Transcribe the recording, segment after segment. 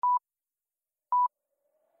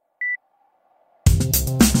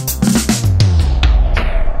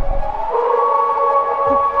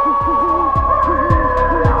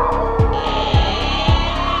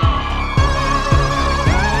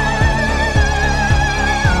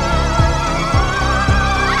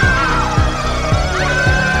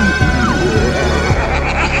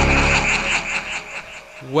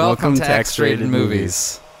Welcome to X-Rated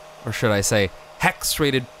Movies. Or should I say,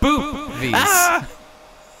 Hex-Rated Boobies. Ah!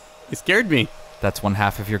 You scared me. That's one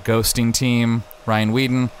half of your ghosting team, Ryan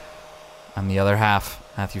Whedon. I'm the other half,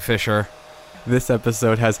 Matthew Fisher. This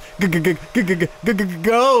episode has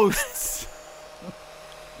ghosts.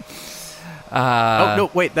 Oh,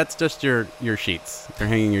 no, wait, that's just your sheets. You're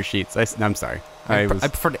hanging your sheets. I'm sorry. I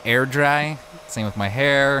prefer to air dry. Same with my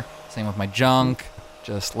hair, same with my junk.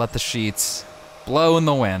 Just let the sheets blow in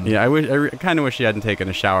the wind. Yeah, I kind of wish you hadn't taken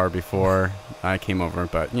a shower before I came over,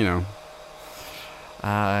 but, you know.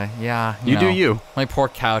 Yeah. You do you. My poor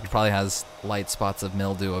couch probably has light spots of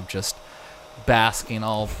mildew of just basking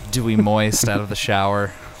all dewy moist out of the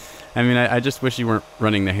shower. I mean, I just wish you weren't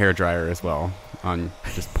running the hairdryer as well,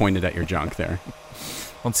 just pointed at your junk there.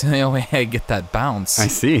 Well, it's the only way I get that bounce. I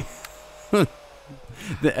see.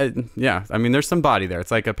 Yeah, I mean, there's some body there. It's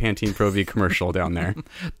like a Pantene Pro V commercial down there.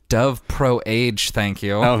 Dove Pro Age, thank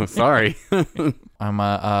you. Oh, sorry. I'm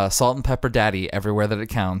a salt and pepper daddy everywhere that it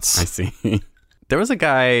counts. I see. There was a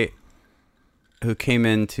guy who came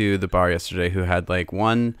into the bar yesterday who had like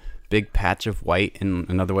one big patch of white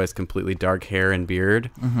and otherwise completely dark hair and beard.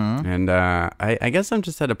 Mm-hmm. And I guess I'm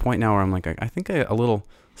just at a point now where I'm like, I think a little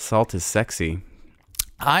salt is sexy.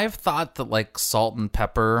 I've thought that like salt and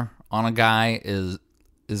pepper on a guy is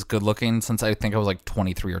good looking since I think I was like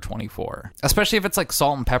 23 or 24. Especially if it's like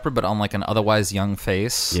salt and pepper but on like an otherwise young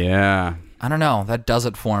face. Yeah. I don't know. That does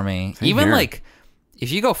it for me. Same Even here. like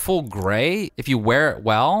if you go full gray, if you wear it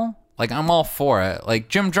well, like I'm all for it. Like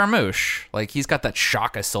Jim Jarmusch, like he's got that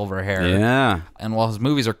shock of silver hair. Yeah. And while his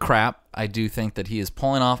movies are crap, I do think that he is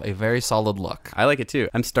pulling off a very solid look. I like it too.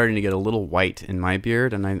 I'm starting to get a little white in my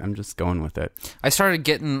beard and I'm just going with it. I started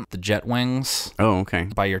getting the jet wings. Oh, okay.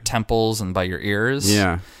 By your temples and by your ears.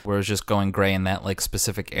 Yeah. Where it was just going gray in that like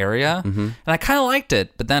specific area. Mm-hmm. And I kind of liked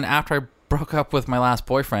it. But then after I broke up with my last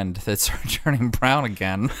boyfriend, it started turning brown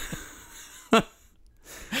again.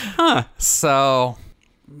 Huh. So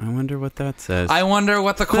I wonder what that says. I wonder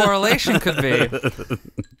what the correlation could be.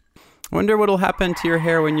 Wonder what'll happen to your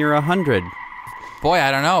hair when you're 100. Boy, I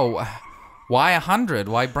don't know. Why 100?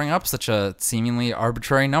 Why bring up such a seemingly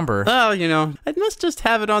arbitrary number? Oh, you know, I must just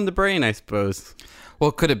have it on the brain, I suppose.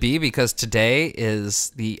 Well, could it be because today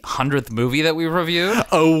is the 100th movie that we reviewed?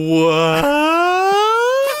 Oh,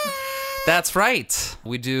 what? That's right.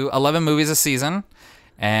 We do 11 movies a season,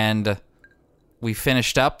 and we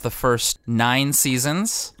finished up the first 9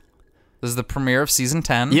 seasons. This is the premiere of season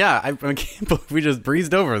 10. Yeah, I can't believe we just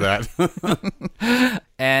breezed over that.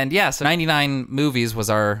 And yeah, so 99 movies was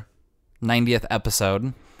our 90th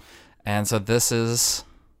episode. And so this is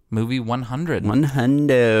movie 100.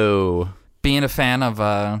 100. Being a fan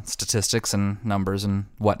of statistics and numbers and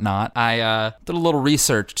whatnot, I did a little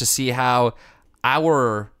research to see how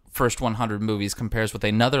our first 100 movies compares with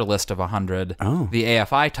another list of 100, the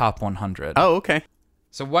AFI Top 100. Oh, okay.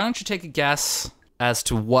 So why don't you take a guess as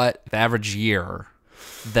to what the average year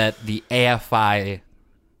that the AFI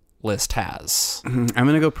list has? I'm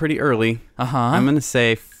going to go pretty early. Uh-huh. I'm going to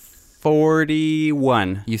say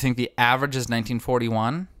 41. You think the average is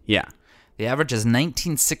 1941? Yeah. The average is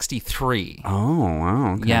 1963. Oh,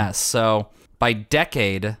 wow. Okay. Yes, so by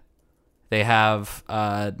decade, they have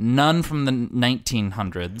none from the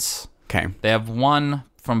 1900s. Okay. They have one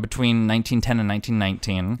from between 1910 and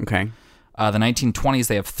 1919. Okay. The 1920s,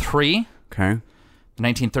 they have 3. Okay. The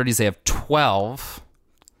 1930s, they have 12.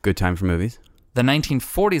 Good time for movies. The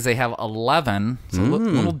 1940s, they have 11. So a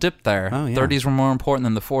little dip there. Oh, yeah. 30s were more important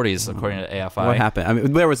than the 40s, according to AFI. What happened? I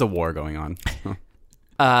mean, there was a war going on.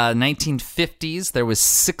 1950s, there was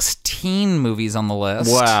 16 movies on the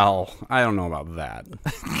list. Wow. I don't know about that.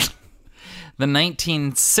 The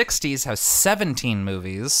 1960s have 17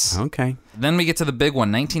 movies. Okay. Then we get to the big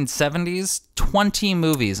one, 1970s, 20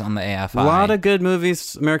 movies on the AFI. A lot of good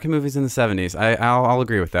movies, American movies in the 70s. I'll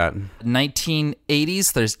agree with that.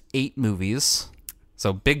 1980s, there's 8 movies.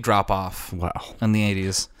 So big drop off. Wow. In the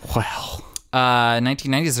 80s. Wow.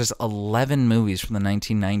 1990s, there's 11 movies from the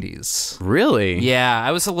 1990s. Really? Yeah,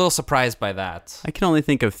 I was a little surprised by that. I can only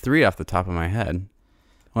think of 3 off the top of my head.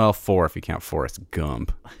 Well, 4 if you count Forrest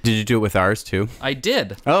Gump. Did you do it with ours too? I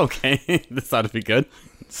did. Oh, okay. This ought to be good.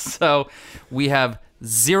 So we have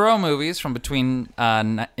 0 movies from between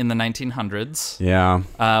in the 1900s. Yeah.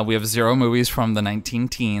 We have 0 movies from the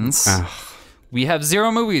 19-teens. We have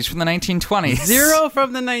 0 movies from the 1920s. 0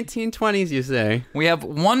 from the 1920s, you say? We have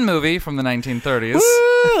 1 movie from the 1930s.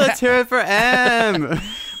 Woo! Let's hear it for M.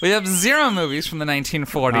 We have 0 movies from the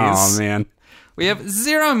 1940s. Oh, man. We have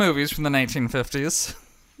 0 movies from the 1950s.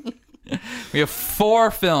 We have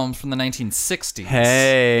 4 films from the 1960s.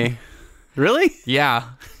 Hey. Really?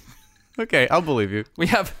 Yeah. Okay, I'll believe you. We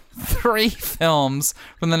have 3 films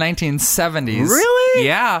from the 1970s. Really?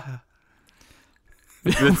 Yeah.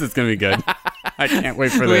 This is going to be good. I can't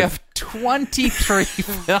wait for this. We have 23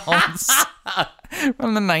 films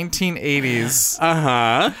from the 1980s.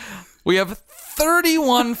 Uh-huh. We have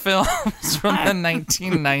 31 films from the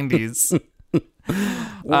 1990s.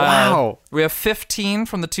 Wow. We have 15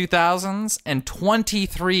 from the 2000s and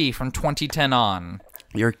 23 from 2010 on.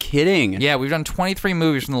 You're kidding. Yeah, we've done 23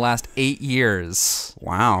 movies from the last 8 years.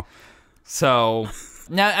 Wow. So,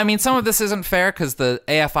 now, I mean, some of this isn't fair because the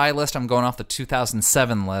AFI list, I'm going off the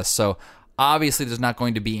 2007 list. So, obviously, there's not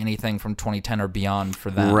going to be anything from 2010 or beyond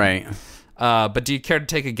for them. Right. But do you care to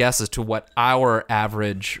take a guess as to what our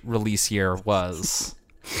average release year was?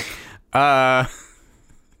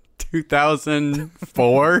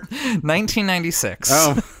 2004? 1996.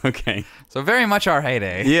 Oh, okay. So, very much our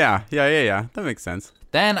heyday. Yeah. That makes sense.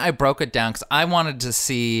 Then I broke it down because I wanted to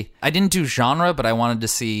see, I didn't do genre, but I wanted to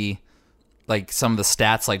see like some of the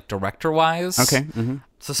stats like director-wise. Okay. Mm-hmm.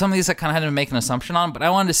 So some of these I kind of had to make an assumption on, but I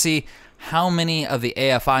wanted to see how many of the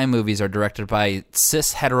AFI movies are directed by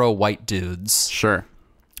cis hetero white dudes. Sure.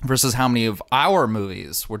 Versus how many of our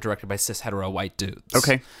movies were directed by cis hetero white dudes.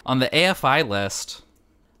 Okay. On the AFI list,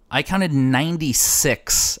 I counted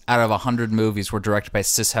 96 out of 100 movies were directed by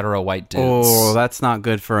cis hetero white dudes. Oh, that's not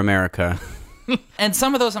good for America. And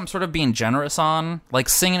some of those I'm sort of being generous on. Like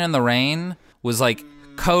Singing in the Rain was like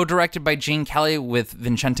co-directed by Gene Kelly with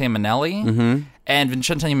Vincente Minnelli. Mm-hmm. And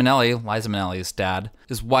Vincente Minnelli, Liza Minnelli's dad,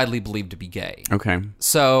 is widely believed to be gay. Okay.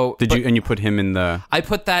 So you put him in the... I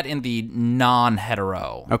put that in the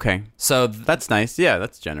non-hetero. Okay. So that's nice. Yeah,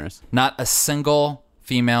 that's generous. Not a single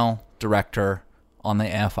female director on the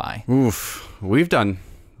AFI. Oof. We've done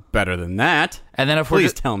better than that. And then if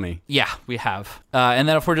Please tell me. Yeah, we have. And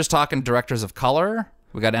then if we're just talking directors of color,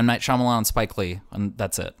 we got M. Night Shyamalan and Spike Lee, and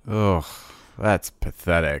that's it. Ugh, that's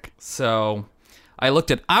pathetic. So I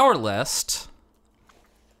looked at our list.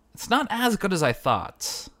 It's not as good as I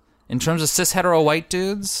thought. In terms of cis hetero white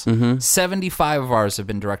dudes, 75 of ours have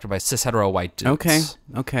been directed by cis hetero white dudes.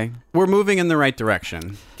 Okay. We're moving in the right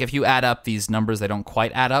direction. If you add up these numbers, they don't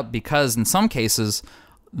quite add up because in some cases,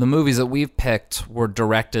 the movies that we've picked were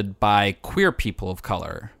directed by queer people of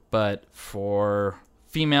color. But for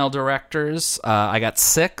female directors, I got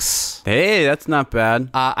 6. Hey, that's not bad.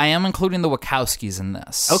 I am including the Wachowskis in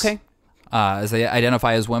this. Okay. As they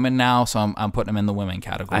identify as women now, so I'm putting them in the women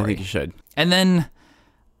category. I think you should. And then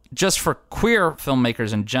just for queer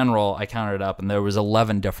filmmakers in general, I counted it up, and there was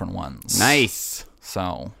 11 different ones. Nice.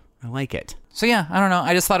 So I like it. So yeah, I don't know.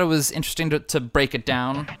 I just thought it was interesting to break it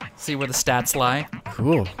down, see where the stats lie.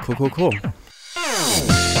 Cool.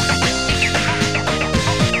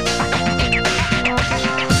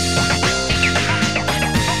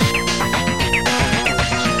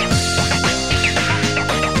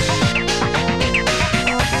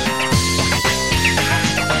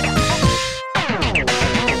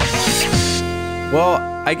 Well,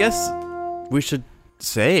 I guess we should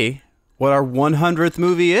say what our 100th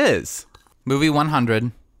movie is. Movie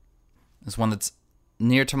 100 is one that's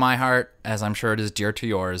near to my heart, as I'm sure it is dear to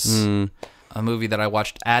yours. A movie that I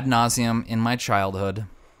watched ad nauseum in my childhood.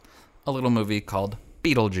 A little movie called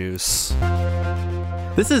Beetlejuice.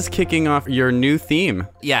 This is kicking off your new theme.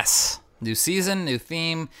 Yes. New season, new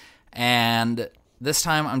theme, and this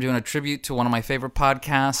time I'm doing a tribute to one of my favorite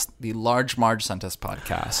podcasts, the Large Marge Sent Us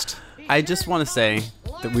podcast. I just want to say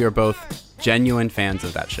that we are both genuine fans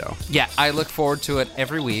of that show. Yeah, I look forward to it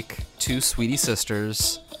every week. 2 sweetie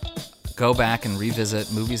sisters go back and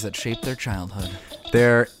revisit movies that shaped their childhood.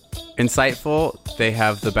 They're insightful. They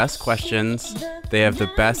have the best questions. They have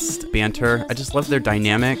the best banter. I just love their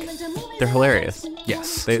dynamic. They're hilarious.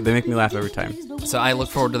 Yes. They make me laugh every time. So I look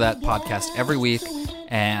forward to that podcast every week.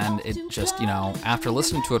 And it just, after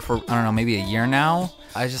listening to it for, I don't know, maybe a year now,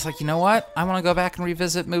 I was just like, you know what? I want to go back and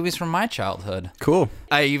revisit movies from my childhood. Cool.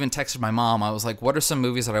 I even texted my mom. I was like, what are some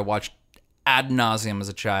movies that I watched ad nauseum as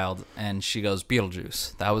a child? And she goes,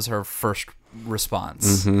 Beetlejuice. That was her first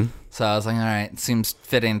response. Mm-hmm. So I was like, all right, it seems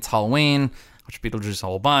fitting. It's Halloween. Watch Beetlejuice a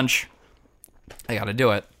whole bunch. I got to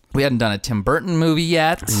do it. We hadn't done a Tim Burton movie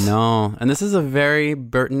yet. No. And this is a very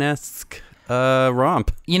Burton-esque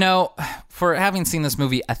romp. For having seen this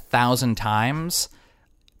movie 1,000 times,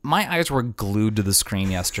 my eyes were glued to the screen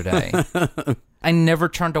yesterday. I never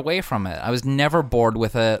turned away from it. I was never bored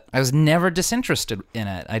with it. I was never disinterested in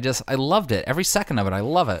it. I loved it. Every second of it, I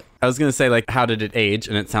love it. I was going to say, like, how did it age?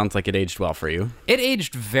 And it sounds like it aged well for you. It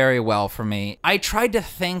aged very well for me. I tried to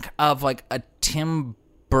think of, like, a Tim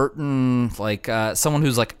Burton, like, someone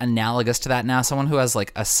who's, like, analogous to that now, someone who has,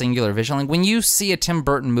 like, a singular vision. Like, when you see a Tim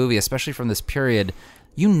Burton movie, especially from this period,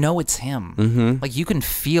 you know it's him. Mm-hmm. Like, you can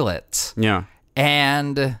feel it. Yeah.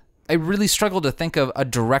 And I really struggle to think of a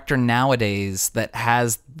director nowadays that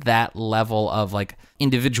has that level of like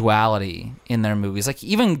individuality in their movies. Like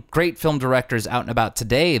even great film directors out and about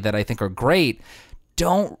today that I think are great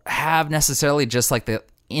don't have necessarily just like the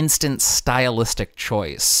instant stylistic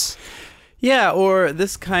choice. Yeah, or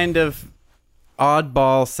this kind of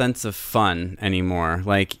oddball sense of fun anymore.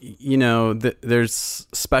 Like, you know, there's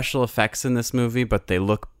special effects in this movie, but they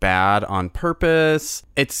look bad on purpose.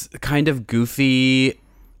 It's kind of goofy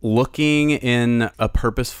looking in a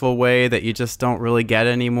purposeful way that you just don't really get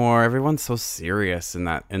anymore. Everyone's so serious in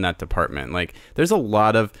that department. Like, there's a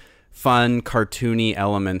lot of fun, cartoony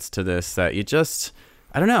elements to this that you just...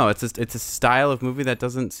 I don't know. It's a style of movie that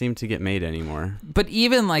doesn't seem to get made anymore. But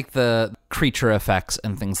even like the creature effects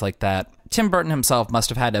and things like that, Tim Burton himself must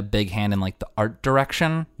have had a big hand in like the art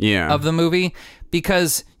direction of the movie,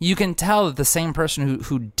 because you can tell that the same person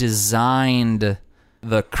who designed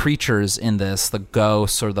the creatures in this, the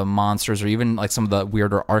ghosts or the monsters or even like some of the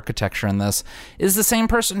weirder architecture in this, is the same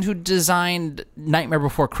person who designed Nightmare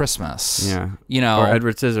Before Christmas. Yeah. You know, or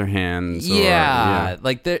Edward Scissorhands. Yeah.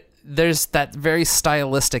 Like there's that very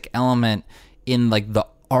stylistic element in like the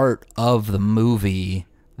art of the movie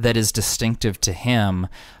that is distinctive to him.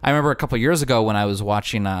 I remember a couple years ago when I was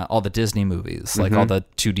watching all the Disney movies, like all the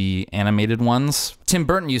 2D animated ones. Tim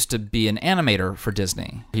Burton used to be an animator for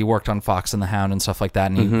Disney. He worked on Fox and the Hound and stuff like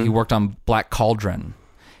that, and he worked on Black Cauldron.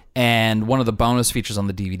 And one of the bonus features on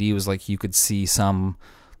the DVD was like you could see some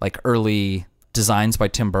like early designs by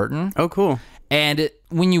Tim Burton. Oh, cool. And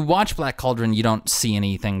when you watch Black Cauldron, you don't see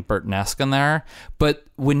anything Burton-esque in there. But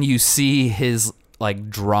when you see his like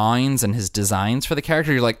drawings and his designs for the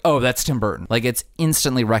character, you're like, oh, that's Tim Burton. Like it's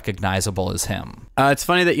instantly recognizable as him. It's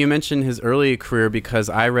funny that you mentioned his early career, because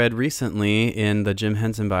I read recently in the Jim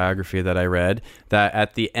Henson biography that I read that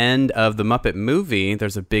at the end of the Muppet movie,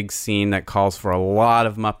 there's a big scene that calls for a lot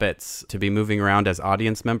of Muppets to be moving around as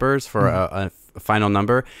audience members for a final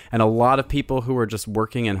number, and a lot of people who were just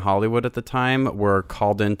working in Hollywood at the time were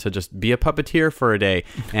called in to just be a puppeteer for a day,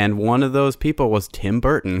 and one of those people was Tim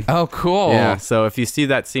Burton. Oh, cool. Yeah, so if you see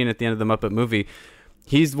that scene at the end of the Muppet movie,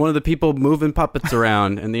 he's one of the people moving puppets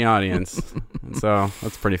around in the audience. So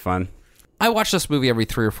that's pretty fun. I watch this movie every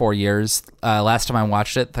 3 or 4 years. Last time I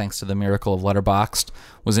watched it, thanks to the miracle of Letterboxd,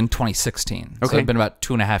 was in 2016. Okay. So it's been about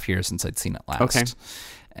 2.5 years since I'd seen it last. Okay.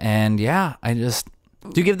 And yeah,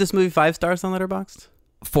 Do you give this movie 5 stars on Letterboxd?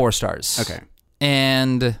 4 stars. Okay.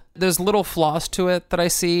 And there's little flaws to it that I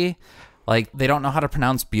see. Like, they don't know how to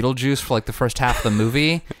pronounce Beetlejuice for, like, the first half of the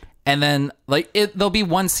movie. And then, like, there'll be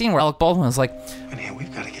one scene where Alec Baldwin is like... And here,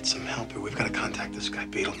 we've got to get some help here. We've got to contact this guy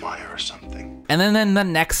Beetlemeyer or something. And then in the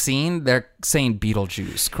next scene, they're saying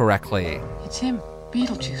Beetlejuice correctly. It's him,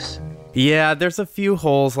 Beetlejuice. Yeah, there's a few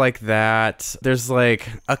holes like that. There's, like,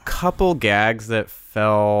 a couple gags that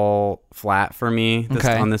fell flat for me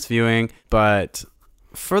on this viewing. But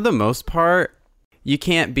for the most part, you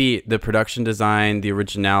can't beat the production design, the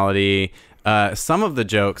originality. Some of the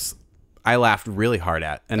jokes I laughed really hard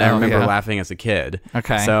at, and I remember laughing as a kid.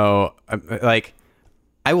 Okay. So, like,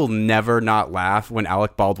 I will never not laugh when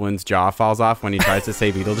Alec Baldwin's jaw falls off when he tries to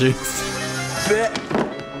say Beetlejuice.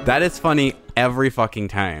 That is funny every fucking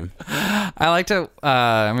time. I like to.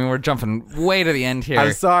 I mean, we're jumping way to the end here.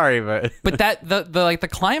 I'm sorry, but that the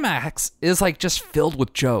climax is like just filled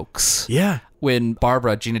with jokes. Yeah. When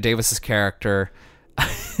Barbara, Gina Davis's character,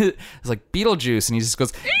 is like Beetlejuice, and he just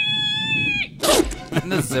goes,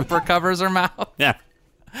 and the zipper covers her mouth. Yeah.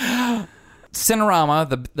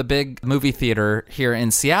 Cinerama, the big movie theater here in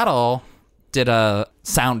Seattle, did a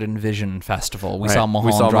Sound and Vision Festival. We saw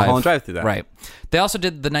Mulholland Drive through that. Right. They also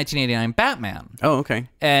did the 1989 Batman. Oh, okay.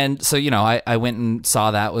 And so, you know, I went and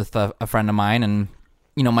saw that with a friend of mine, and,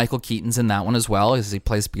 you know, Michael Keaton's in that one as well, as he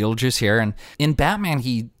plays Beetlejuice here. And in Batman,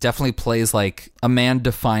 he definitely plays like a man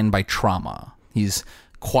defined by trauma. He's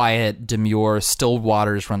quiet, demure, still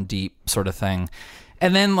waters run deep sort of thing.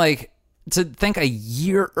 And then, like, to think a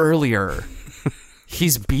year earlier,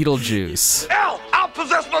 he's Beetlejuice. Hell, I'll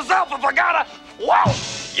possess myself if I gotta. Whoa!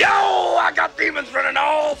 Yo, I got demons running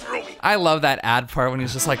all through me. I love that ad part when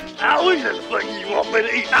he's just like, I'll eat anything you want me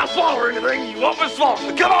to eat. I'll swallow anything you want me to swallow.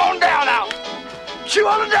 Come on down now. Chew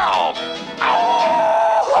on a dog. Oh!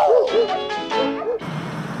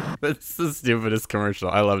 That's the stupidest commercial.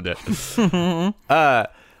 I loved it. I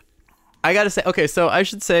gotta say, okay, so I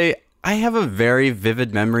should say I have a very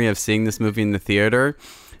vivid memory of seeing this movie in the theater,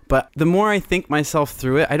 but the more I think myself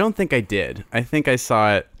through it, I don't think I did. I think I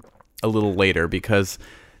saw it a little later because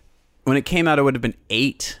when it came out, it would have been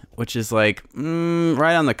 8, which is like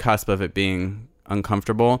right on the cusp of it being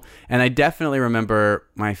uncomfortable. And I definitely remember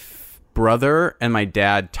my brother and my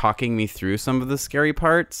dad talking me through some of the scary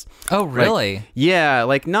parts. Oh, really? I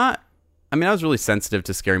was really sensitive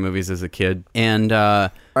to scary movies as a kid. And I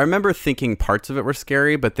remember thinking parts of it were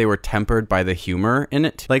scary, but they were tempered by the humor in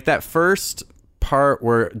it. Like that first part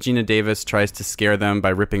where Gina Davis tries to scare them by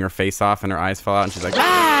ripping her face off and her eyes fall out and she's like,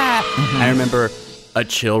 ah! Mm-hmm. I remember a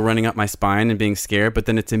chill running up my spine and being scared, but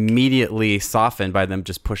then it's immediately softened by them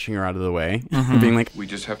just pushing her out of the way and being like, we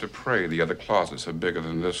just have to pray the other closets are bigger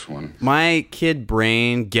than this one. My kid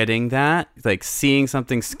brain getting that, like seeing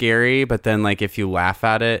something scary, but then like if you laugh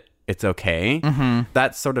at it, it's okay.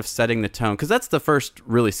 That's sort of setting the tone, because that's the first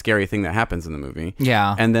really scary thing that happens in the movie.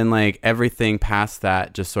 Yeah. And then like everything past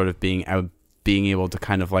that just sort of being able to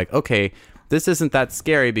kind of like, okay, this isn't that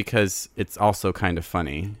scary because it's also kind of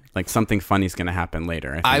funny. Like something funny is going to happen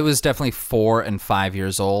later. I was definitely 4 and 5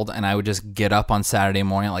 years old, and I would just get up on Saturday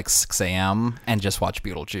morning at like 6 a.m. and just watch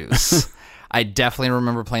Beetlejuice. I definitely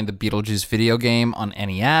remember playing the Beetlejuice video game on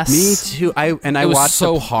NES. Me too. It was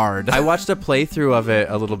so hard. I watched a playthrough of it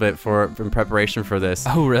a little bit in preparation for this.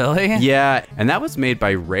 Oh, really? Yeah, and that was made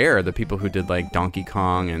by Rare, the people who did like Donkey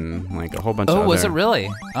Kong and like a whole bunch of other... Oh, was it really?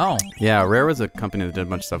 Oh. Yeah, Rare was a company that did a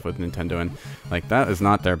bunch of stuff with Nintendo, and like that is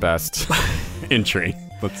not their best entry.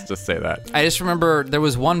 Let's just say that. I just remember there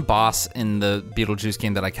was one boss in the Beetlejuice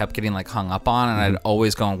game that I kept getting like hung up on, and I'd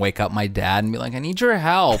always go and wake up my dad and be like, I need your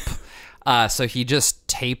help. So he just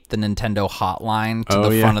taped the Nintendo hotline to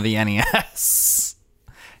the front of the NES.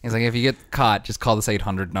 He's like, if you get caught, just call this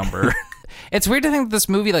 800 number. It's weird to think that this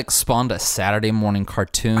movie like spawned a Saturday morning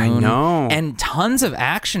cartoon. I know. And tons of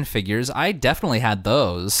action figures. I definitely had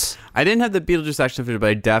those. I didn't have the Beetlejuice action figure, but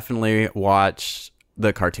I definitely watched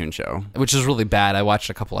the cartoon show. Which is really bad. I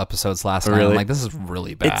watched a couple episodes last night. I'm like, this is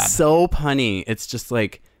really bad. It's so punny. It's just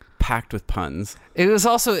like packed with puns.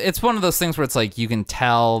 It's one of those things where it's like you can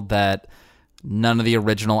tell that none of the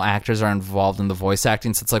original actors are involved in the voice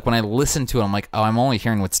acting, so it's like when I listen to it, I'm like, oh, I'm only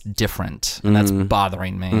hearing what's different, and that's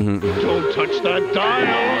bothering me. Don't touch that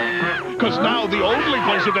dial, because now the only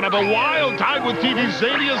place you can have a wild time with TV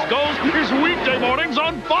Zanius goes is weekday mornings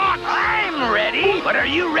on Fox. I'm ready, but are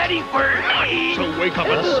you ready for me? So wake up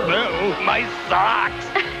and smell my socks.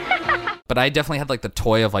 But I definitely had like the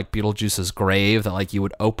toy of like Beetlejuice's grave that like you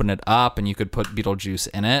would open it up and you could put Beetlejuice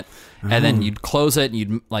in it, and then you'd close it and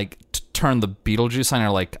you'd like turn the Beetlejuice on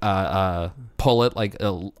or like pull it like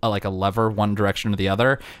a lever one direction or the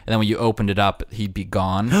other, and then when you opened it up, he'd be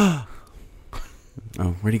gone.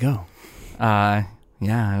 Oh, where'd he go? Yeah,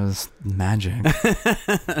 it was magic.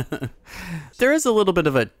 There is a little bit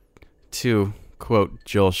of a, to quote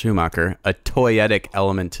Joel Schumacher, a toyetic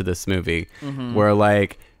element to this movie, where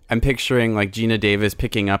like I'm picturing like Gina Davis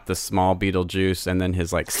picking up the small Beetlejuice and then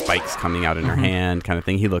his like spikes coming out in her hand kind of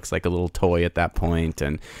thing. He looks like a little toy at that point,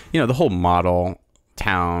 and you know, the whole model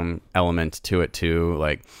town element to it too.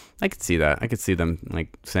 Like I could see that. I could see them like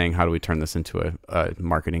saying, how do we turn this into a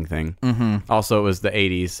marketing thing? Also, it was the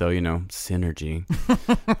 80s, so you know, synergy.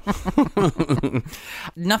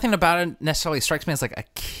 Nothing about it necessarily strikes me as like a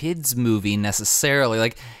kid's movie necessarily.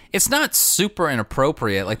 Like, it's not super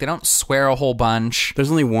inappropriate. Like, they don't swear a whole bunch.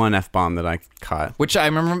 There's only one F-bomb that I caught. Which I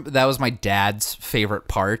remember that was my dad's favorite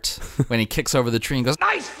part, when he kicks over the tree and goes,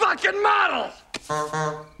 Nice fucking model!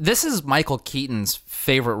 This is Michael Keaton's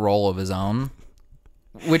favorite role of his own.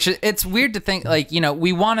 Which, it's weird to think, like, you know,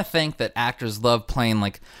 we want to think that actors love playing,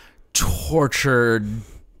 like, tortured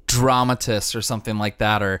dramatists or something like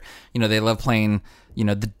that, or, you know, they love playing, you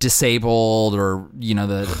know, the disabled, or, you know,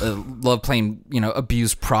 love playing, you know,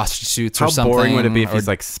 abused prostitutes or something. How boring would it be if he's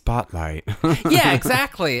like, Spotlight? Yeah,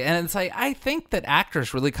 exactly. And it's like, I think that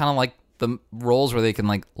actors really kind of like the roles where they can,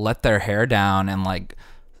 like, let their hair down and, like,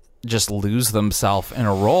 just lose themselves in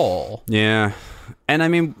a role. Yeah. And I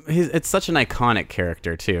mean, it's such an iconic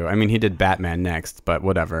character too. I mean, he did Batman next, but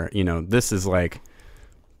whatever. You know, this is like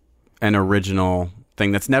an original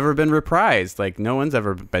thing that's never been reprised. Like, no one's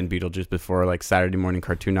ever been Beetlejuice before, like Saturday morning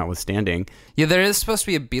cartoon notwithstanding. Yeah, there is supposed to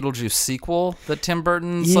be a Beetlejuice sequel that Tim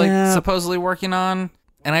Burton's like supposedly working on.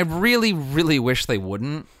 And I really, really wish they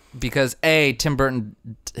wouldn't. Because A, Tim Burton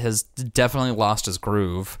has definitely lost his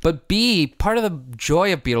groove. But B, part of the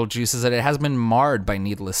joy of Beetlejuice is that it has been marred by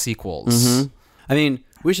needless sequels. I mean,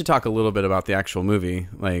 we should talk a little bit about the actual movie.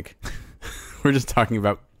 Like, we're just talking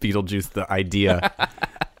about Beetlejuice, the idea.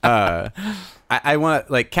 I want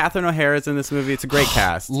to, like, Catherine O'Hara's in this movie. It's a great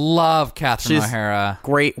cast. Love Catherine She's O'Hara.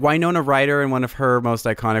 Great. Winona Ryder in one of her most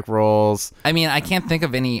iconic roles. I mean, I can't think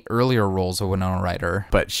of any earlier roles of Winona Ryder.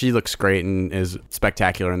 But she looks great and is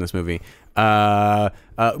spectacular in this movie. Robert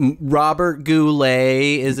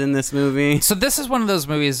Goulet is in this movie. So this is one of those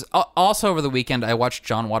movies. Also over the weekend, I watched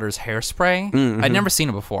John Waters' Hairspray. Mm-hmm. I'd never seen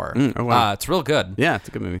it before. Oh, wow. It's real good. Yeah, it's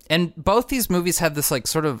a good movie. And both these movies have this like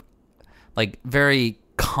sort of like very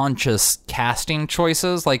conscious casting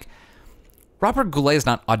choices. Like Robert Goulet is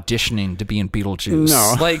not auditioning to be in Beetlejuice.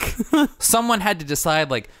 No. Like someone had to decide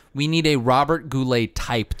like we need a Robert Goulet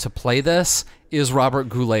type to play this. Is Robert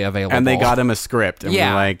Goulet available? And they got him a script. And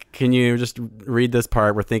Yeah. we're like, can you just read this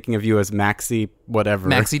part? We're thinking of you as Maxie whatever.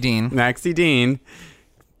 Maxie Dean. Maxie Dean.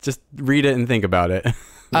 Just read it and think about it.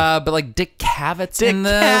 But like Dick Cavett Dick in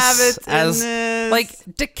this, Cavett's in as this. like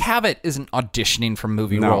Dick Cavett isn't auditioning for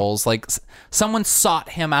movie No. roles. Like someone sought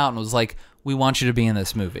him out and was like, "We want you to be in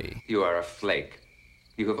this movie." You are a flake.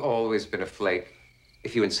 You have always been a flake.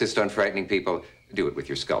 If you insist on frightening people, do it with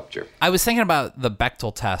your sculpture. I was thinking about the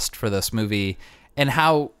Bechdel test for this movie and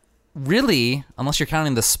how really, unless you're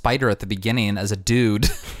counting the spider at the beginning as a dude,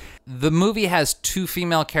 the movie has two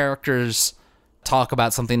female characters talk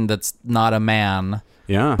about something that's not a man.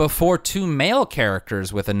 Yeah. Before two male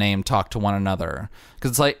characters with a name talk to one another.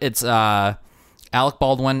 Because it's Alec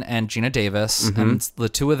Baldwin and Gina Davis, and it's the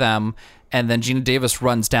two of them. And then Gina Davis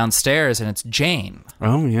runs downstairs, and it's Jane.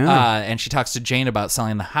 Oh, yeah. And she talks to Jane about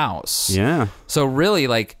selling the house. Yeah. So really,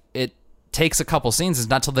 like, it takes a couple scenes. It's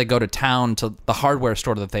not till they go to town to the hardware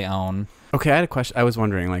store that they own. Okay, I had a question. I was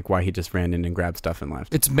wondering, like, why he just ran in and grabbed stuff and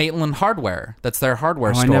left. It's Maitland Hardware. That's their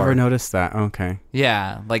hardware store. I never noticed that. Okay.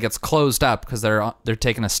 Yeah, like it's closed up because they're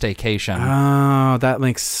taking a staycation. Oh, that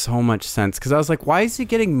makes so much sense. Because I was like, why is he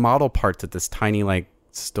getting model parts at this tiny, like,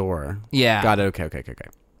 store? Yeah. Got it. Okay.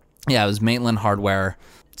 Yeah, it was Maitland Hardware.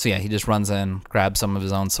 So yeah, he just runs in, grabs some of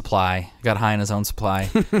his own supply, got high on his own supply.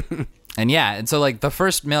 And so like the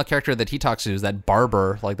first male character that he talks to is that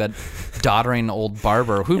barber, like that doddering old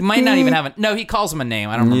barber who might not even have a... No, he calls him a name.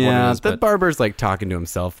 I don't remember what it is. The barber's like talking to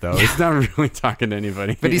himself, though. He's not really talking to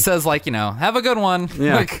anybody. But he says like, have a good one.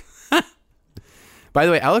 Yeah. Like, by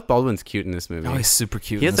the way, Alec Baldwin's cute in this movie. oh, he's super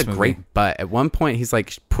cute. He in has this a movie. great butt. At one point, he's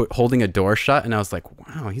like holding a door shut, and I was like,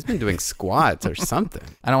 wow, he's been doing squats or something.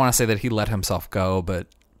 I don't want to say that he let himself go, but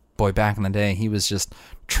boy, back in the day, he was just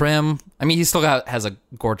trim. I mean, he still has a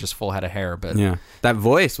gorgeous full head of hair, but Yeah. That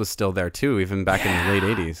voice was still there, too, even back in the late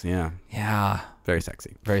 80s. Yeah. yeah, Very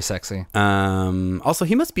sexy. very sexy. Also,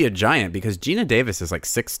 he must be a giant because Gina Davis is like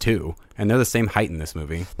 6'2", and they're the same height in this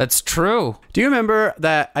movie. That's true. Do you remember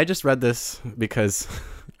that? I just read this because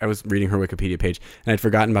I was reading her Wikipedia page, and I'd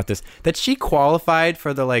forgotten about this, that she qualified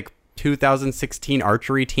for the, like, 2016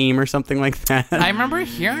 archery team or something like that. I remember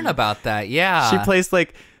hearing about that. Yeah, She placed,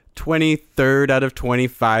 like, 23rd out of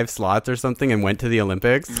 25 slots or something and went to the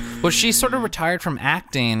Olympics. Well, she sort of retired from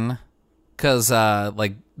acting because,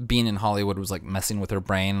 like, being in Hollywood was, like, messing with her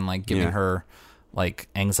brain and, like, giving Yeah. her, like,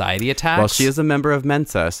 anxiety attacks. Well, she is a member of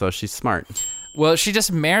Mensa, so she's smart. Well, she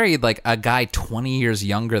just married, like, a guy 20 years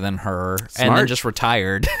younger than her and then Smart. just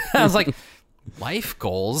retired. I was like, life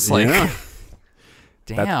goals? Like, Yeah.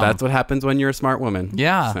 damn. That's what happens when you're a smart woman.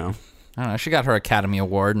 Yeah. So I don't know. She got her Academy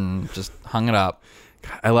Award and just hung it up.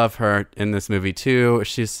 I love her in this movie too.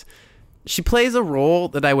 She plays a role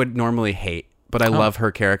that I would normally hate, but I love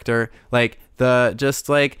her character. Like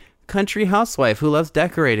the country housewife who loves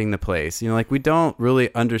decorating the place. Like we don't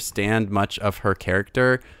really understand much of her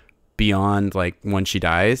character beyond like when she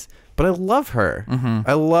dies. But I love her. Mm-hmm.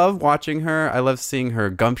 I love watching her. I love seeing her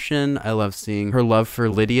gumption. I love seeing her love for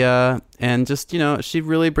Lydia. And just, she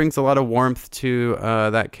really brings a lot of warmth to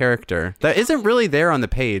that character. That isn't really there on the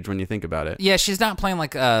page when you think about it. Yeah, she's not playing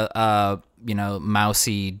like a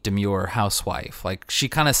mousy, demure housewife. Like, she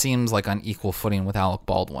kind of seems like on equal footing with Alec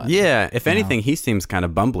Baldwin. Yeah, if anything, he seems kind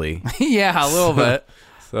of bumbly. Yeah, a little bit.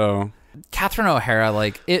 So... Catherine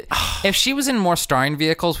O'Hara, if she was in more starring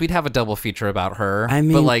vehicles, we'd have a double feature about her. I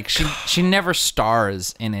mean, but like she never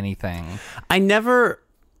stars in anything. I never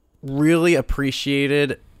really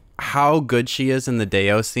appreciated how good she is in the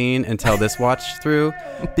Deo scene until this watch through,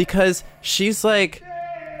 because she's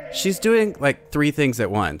doing like three things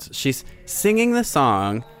at once. She's singing the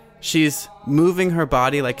song, she's moving her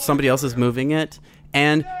body like somebody else is moving it,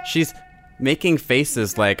 and she's making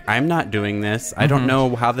faces like, I'm not doing this. I don't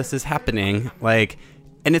know how this is happening.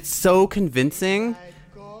 And it's so convincing.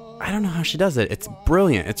 I don't know how she does it. It's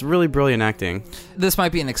brilliant. It's really brilliant acting. This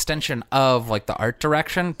might be an extension of like the art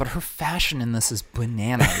direction, but her fashion in this is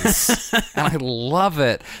bananas. And I love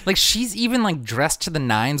it. Like she's even like dressed to the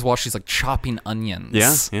nines while she's like chopping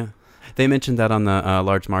onions. Yeah. They mentioned that on the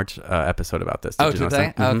Large March episode about this. Did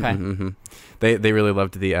they? Okay. They really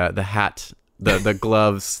loved the hat, the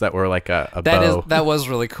gloves that were like a bow. That was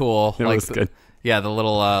really cool. It was good. Yeah, the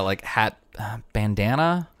little like hat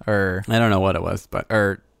bandana or I don't know what it was,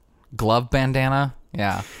 or glove bandana.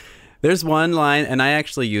 Yeah. There's one line, and I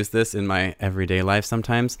actually use this in my everyday life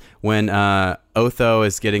sometimes, when Otho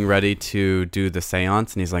is getting ready to do the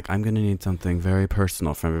seance, and he's like, I'm going to need something very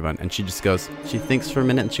personal from everyone. And she just goes, she thinks for a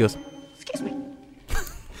minute, and she goes, excuse me.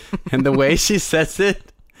 And the way she says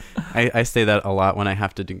it, I say that a lot when I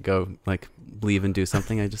have to go, like, leave and do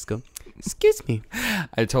something. I just go, excuse me.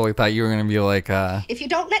 I totally thought you were going to be like... If you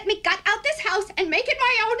don't let me gut out this house and make it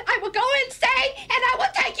my own, I will go insane, and I will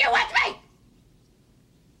take you with me.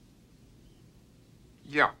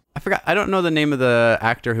 Yeah. I forgot. I don't know the name of the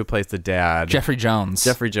actor who plays the dad. Jeffrey Jones.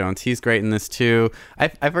 He's great in this too.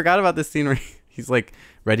 I forgot about this scene where he's like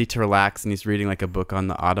ready to relax and he's reading like a book on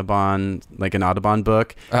the Audubon, like an Audubon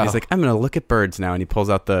book. Oh. He's like, I'm going to look at birds now. And he pulls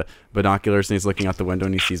out the binoculars and he's looking out the window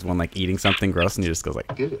and he sees one like eating something gross and he just goes like,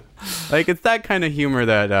 like it's that kind of humor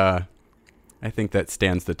that I think that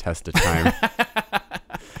stands the test of time.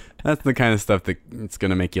 That's the kind of stuff that it's going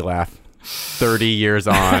to make you laugh 30 years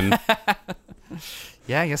on.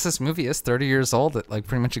 Yeah, I guess this movie is 30 years old, like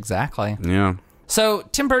pretty much exactly. Yeah. So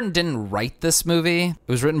Tim Burton didn't write this movie. It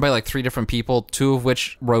was written by like 3 different people, 2 of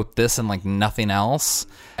which wrote this and like nothing else.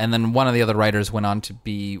 And then one of the other writers went on to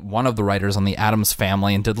be one of the writers on the Addams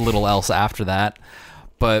Family and did little else after that.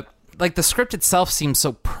 But like the script itself seems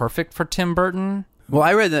so perfect for Tim Burton. Well,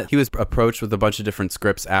 I read that he was approached with a bunch of different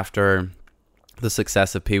scripts after the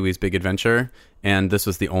success of Pee-wee's Big Adventure, and this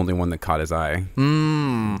was the only one that caught his eye.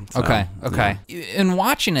 Okay. Yeah. In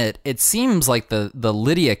watching it, it seems like the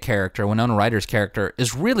Lydia character, Winona Ryder's character,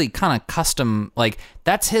 is really kind of custom. Like,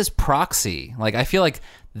 that's his proxy. Like, I feel like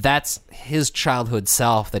that's his childhood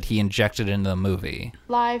self that he injected into the movie.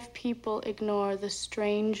 Live people ignore the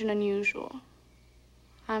strange and unusual.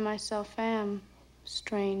 I myself am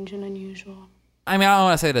strange and unusual. I mean, I don't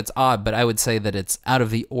want to say that it's odd, but I would say that it's out of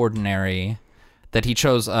the ordinary that he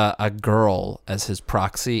chose a girl as his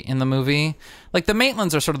proxy in the movie. Like, the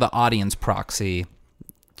Maitlands are sort of the audience proxy.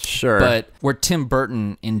 Sure. But where Tim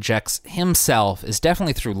Burton injects himself is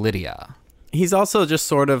definitely through Lydia. He's also just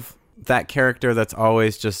sort of that character that's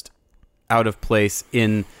always just out of place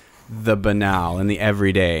in the banal, in the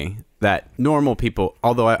everyday, that normal people,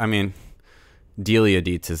 although, I mean, Delia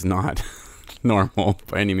Dietz is not normal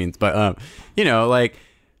by any means, but, you know, like,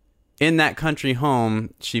 in that country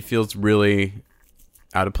home, she feels really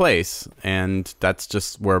out of place, and that's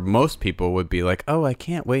just where most people would be like, oh, I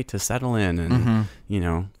can't wait to settle in and you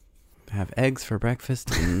know, have eggs for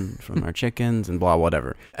breakfast and from our chickens and blah,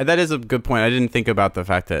 whatever. That is a good point. I didn't think about the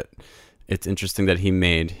fact that it's interesting that he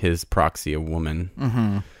made his proxy a woman.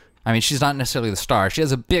 I mean, she's not necessarily the star. She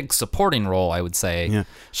has a big supporting role, I would say. Yeah,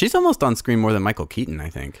 she's almost on screen more than Michael Keaton, I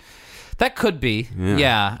think. That could be.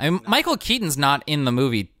 Yeah. I mean, Michael Keaton's not in the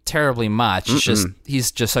movie terribly much. It's just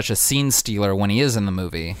he's just such a scene stealer when he is in the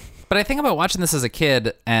movie. But I think about watching this as a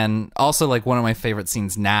kid, and also like one of my favorite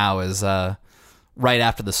scenes now is right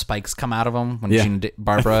after the spikes come out of him when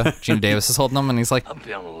Gina Davis is holding them, and he's like, I'm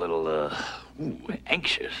feeling a little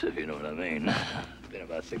anxious, if you know what I mean. It's been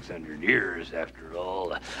about 600 years after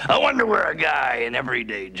all. I wonder where a guy, an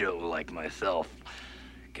everyday Joe like myself,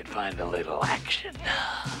 can find a little action.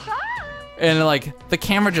 And like the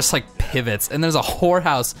camera just like pivots and there's a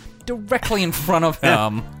whorehouse directly in front of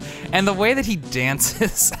him. And the way that he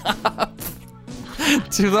dances up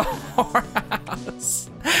to the whorehouse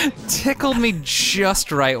tickled me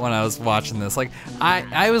just right when I was watching this. Like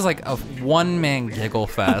I was like a one-man giggle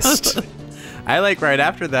fest. I like right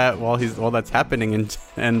after that while that's happening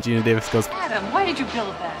and Gina Davis goes, Adam, why did you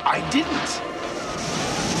build that? I didn't.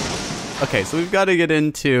 Okay, so we've got to get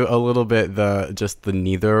into a little bit the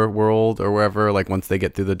neither world or wherever, like once they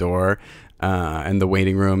get through the door and the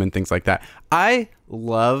waiting room and things like that. I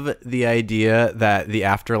love the idea that the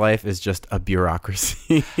afterlife is just a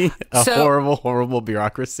bureaucracy, horrible, horrible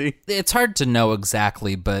bureaucracy. It's hard to know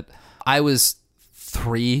exactly, but I was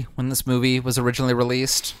 3 when this movie was originally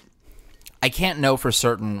released. I can't know for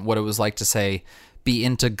certain what it was like to, say, be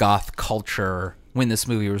into goth culture when this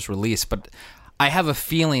movie was released, but I have a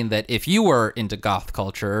feeling that if you were into goth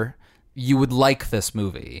culture, you would like this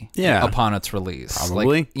movie upon its release.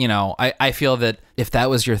 Probably. Like, you know, I feel that if that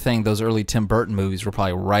was your thing, those early Tim Burton movies were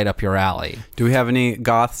probably right up your alley. Do we have any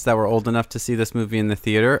goths that were old enough to see this movie in the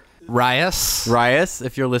theater? Rias,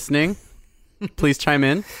 if you're listening, please chime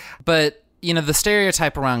in. But, you know, the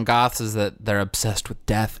stereotype around goths is that they're obsessed with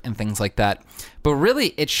death and things like that. But really,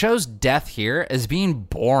 it shows death here as being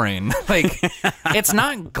boring. Like, it's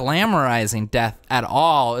not glamorizing death at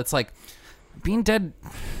all. It's like, being dead,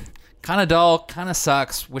 kind of dull, kind of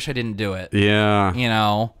sucks. Wish I didn't do it. Yeah. You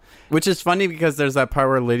know? Which is funny because there's that part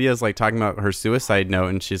where Lydia's like talking about her suicide note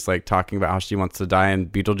and she's like talking about how she wants to die,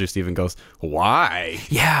 and Beetlejuice even goes, why?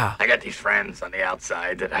 Yeah. I got these friends on the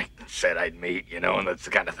outside that I said I'd meet, you know, and that's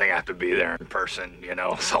the kind of thing I have to be there in person, you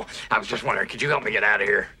know. So I was just wondering, could you help me get out of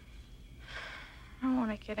here? I don't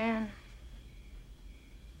want to get in.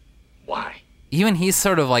 Why? Even he's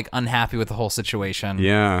sort of like unhappy with the whole situation.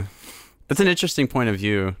 Yeah. It's an interesting point of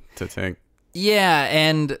view to take. Yeah,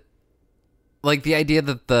 and like the idea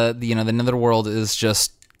that the Netherworld is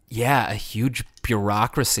just a huge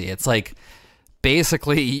bureaucracy. It's like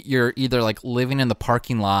basically you're either like living in the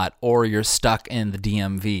parking lot or you're stuck in the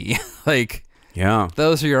DMV. Like, yeah,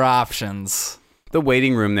 those are your options. The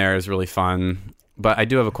waiting room there is really fun, but I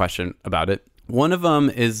do have a question about it. One of them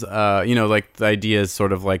is, like the idea is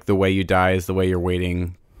sort of like the way you die is the way you're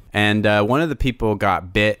waiting. And one of the people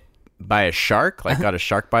got bit by a shark, like got a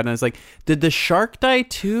shark bite, and I was like, did the shark die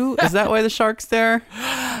too? Is that why the shark's there?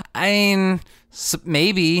 I mean,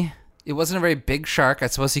 maybe. It wasn't a very big shark. I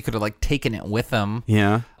suppose he could have like taken it with him.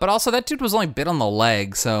 Yeah. But also that dude was only bit on the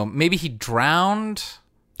leg, so maybe he drowned.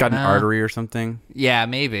 Got an artery or something. Yeah,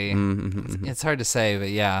 maybe. Mm-hmm. It's hard to say, but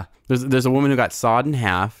yeah. There's a woman who got sawed in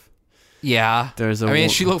half. Yeah.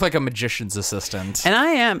 She looked like a magician's assistant. And I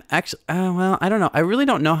am actually, I don't know. I really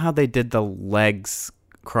don't know how they did the legs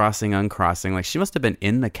crossing, uncrossing. Like, she must have been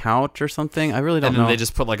in the couch or something. I really don't know. And then they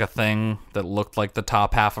just put like a thing that looked like the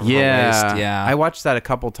top half of her waist. Yeah. I watched that a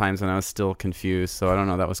couple times and I was still confused. So I don't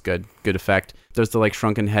know. That was good. Good effect. There's the like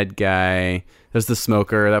shrunken head guy. There's the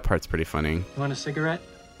smoker. That part's pretty funny. You want a cigarette?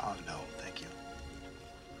 Oh, no, thank you.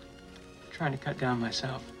 I'm trying to cut down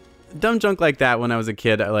myself. Dumb junk like that when I was a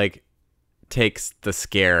kid, I takes the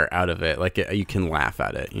scare out of it. Like, you can laugh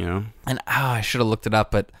at it, you know? And I should have looked it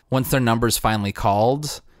up, but once their number's finally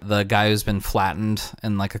called, the guy who's been flattened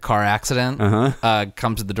in like a car accident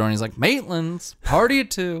comes to the door and he's like, Maitland's party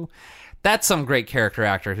at 2. That's some great character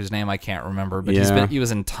actor whose name I can't remember, but he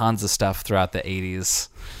was in tons of stuff throughout the 80s.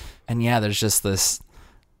 And yeah, there's just this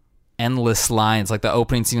endless lines, like the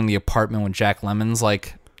opening scene in the apartment when Jack Lemmon's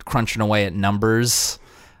like crunching away at numbers.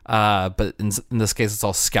 But in this case, it's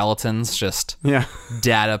all skeletons, just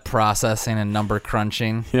data processing and number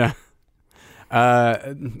crunching. Yeah.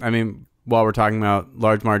 I mean, while we're talking about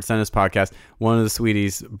Large Marge Senna's podcast, one of the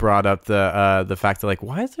sweeties brought up the fact that, like,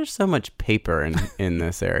 why is there so much paper in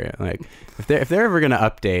this area? Like, if they're ever going to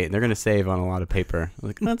update, they're going to save on a lot of paper.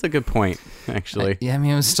 Like, that's a good point, actually. I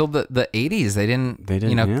mean, it was still the 80s. They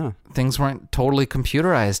didn't, things weren't totally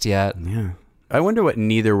computerized yet. Yeah. I wonder what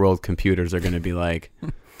Netherworld computers are going to be like.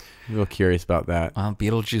 I'm real curious about that.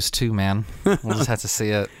 Beetlejuice 2, man. We'll just have to see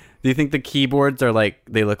it. Do you think the keyboards are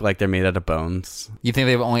they look like they're made out of bones? You think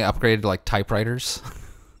they've only upgraded to like typewriters?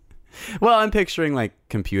 Well, I'm picturing like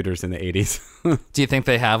computers in the 80s. Do you think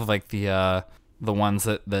they have like the ones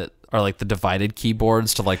that are like the divided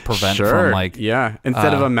keyboards to like prevent from like... Yeah.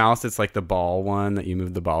 Instead of a mouse, it's like the ball one that you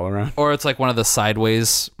move the ball around. Or it's like one of the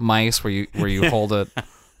sideways mice where you hold it,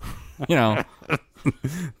 you know...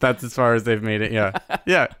 That's as far as they've made it. Yeah.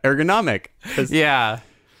 Ergonomic. Yeah.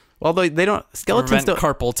 Although they don't, skeletons don't,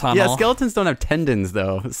 carpal tunnel. Yeah, skeletons don't have tendons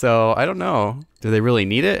though. So I don't know. Do they really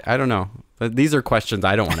need it? I don't know. But these are questions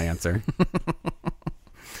I don't want to answer.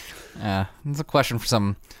 Yeah, it's a question for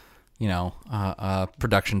some,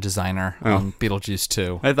 production designer on Beetlejuice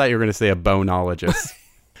 2. I thought you were going to say a bonologist.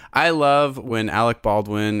 I love when Alec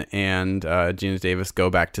Baldwin and Gina Davis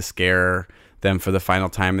go back to scare them for the final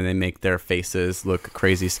time and they make their faces look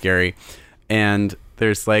crazy scary. And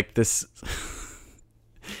there's like this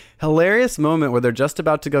hilarious moment where they're just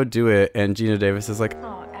about to go do it and Gina Davis is like,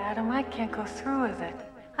 "Oh, Adam, I can't go through with it.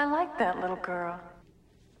 I like that little girl.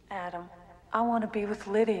 Adam, I want to be with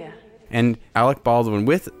Lydia." And Alec Baldwin,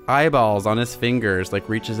 with eyeballs on his fingers, like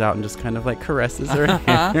reaches out and just kind of like caresses her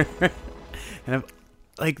hair. And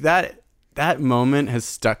like that moment has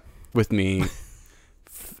stuck with me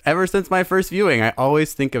ever since my first viewing. I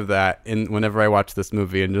always think of that whenever I watch this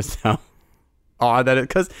movie and just how odd that is.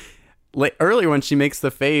 Because like earlier when she makes her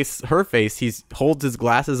face, he holds his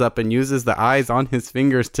glasses up and uses the eyes on his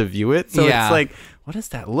fingers to view it. So it's like, what does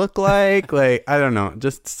that look like? Like, I don't know.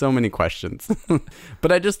 Just so many questions.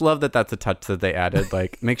 But I just love that that's a touch that they added.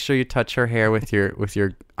 Like, make sure you touch her hair with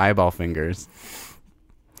your eyeball fingers.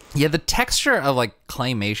 Yeah, the texture of like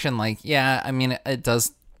claymation, like, yeah, I mean, it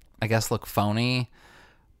does, I guess, look phony,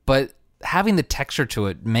 but having the texture to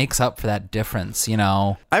it makes up for that difference, you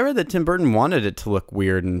know? I read that Tim Burton wanted it to look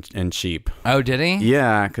weird and cheap. Oh, did he?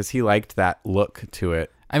 Yeah, because he liked that look to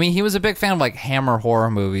it. I mean, he was a big fan of like Hammer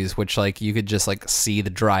horror movies, which like you could just like see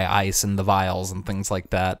the dry ice in the vials and things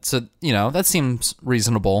like that. So, you know, that seems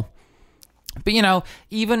reasonable. But, you know,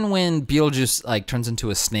 even when Beetlejuice like turns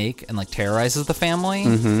into a snake and like terrorizes the family,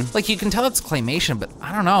 like you can tell it's claymation, but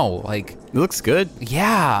I don't know, like it looks good.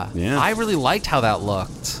 Yeah. I really liked how that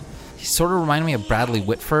looked. He sort of reminded me of Bradley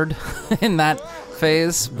Whitford in that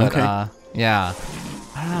phase, but yeah,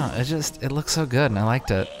 I don't know. It looks so good, and I liked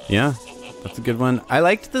it. Yeah, that's a good one. I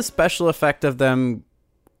liked the special effect of them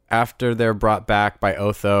after they're brought back by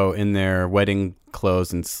Otho in their wedding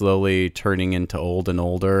clothes and slowly turning into old and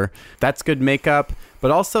older. That's good makeup, but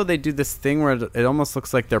also they do this thing where it almost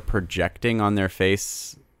looks like they're projecting on their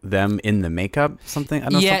face them in the makeup, something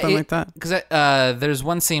like that. Because there's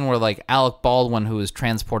one scene where like Alec Baldwin, who is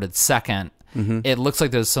transported second, it looks like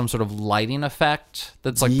there's some sort of lighting effect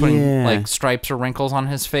that's like putting like stripes or wrinkles on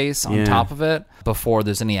his face on top of it before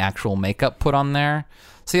there's any actual makeup put on there.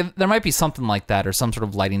 So yeah, there might be something like that or some sort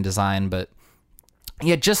of lighting design, but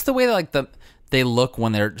yeah, just the way that, like they look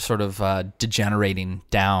when they're sort of degenerating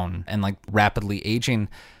down and like rapidly aging.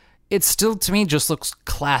 It still, to me, just looks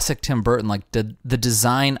classic Tim Burton. Like, the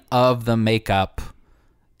design of the makeup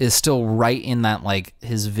is still right in that, like,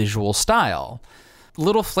 his visual style.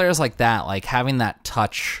 Little flares like that, like having that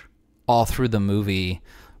touch all through the movie,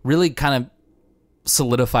 really kind of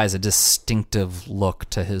solidifies a distinctive look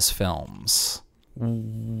to his films.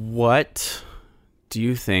 What do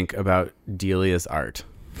you think about Delia's art?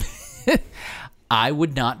 I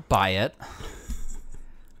would not buy it.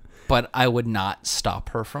 But I would not stop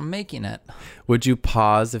her from making it. Would you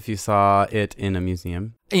pause if you saw it in a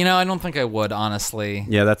museum? You know, I don't think I would, honestly.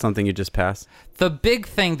 Yeah, that's something you just pass. The big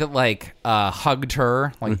thing that, like, hugged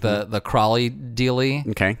her, like the Crawley dealie.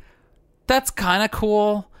 Okay. That's kind of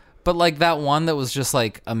cool. But, like, that one that was just,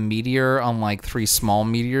 like, a meteor on, like, 3 small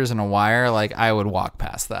meteors and a wire, like, I would walk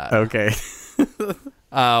past that. Okay.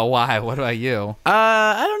 Why? What about you?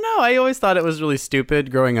 I don't know. I always thought it was really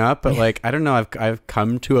stupid growing up, but like I don't know. I've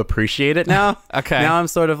come to appreciate it now. Okay. Now I'm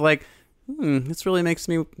sort of like, this really makes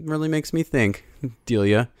me think,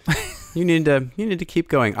 Delia. you need to keep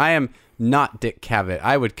going. I am not Dick Cavett.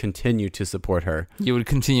 I would continue to support her. You would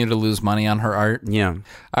continue to lose money on her art. Yeah.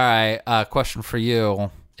 All right. Question for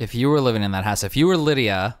you: if you were living in that house, if you were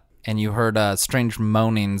Lydia, and you heard strange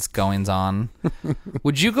moanings goings on,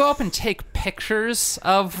 would you go up and take pictures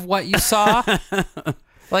of what you saw?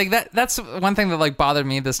 Like that's one thing that like bothered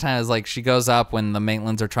me this time is like she goes up when the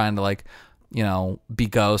Maitlands are trying to like, you know, be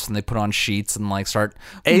ghosts and they put on sheets and like start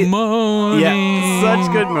moaning. Yeah,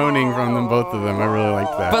 such good moaning from them, both of them. I really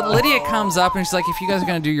like that. But Lydia comes up and she's like, if you guys are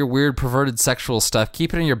going to do your weird perverted sexual stuff,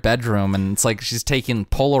 keep it in your bedroom. And it's like she's taking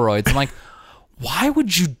Polaroids. I'm like, why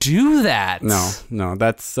would you do that? No,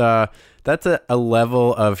 that's a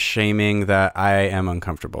level of shaming that I am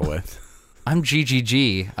uncomfortable with. I'm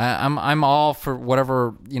GGG. I'm all for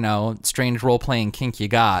whatever, you know, strange role playing kink you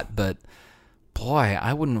got, but boy,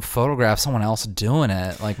 I wouldn't photograph someone else doing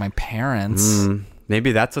it, like my parents.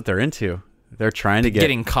 Maybe that's what they're into. They're trying to get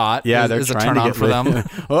getting caught. Yeah, they're trying a turn to on get for them.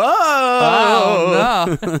 Oh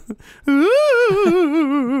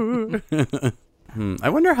no! I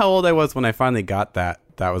wonder how old I was when I finally got that.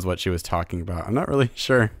 That was what she was talking about. I'm not really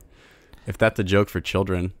sure if that's a joke for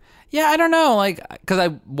children. Yeah, I don't know. Like, because I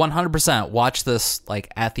 100% watched this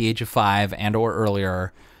like at the age of 5 and or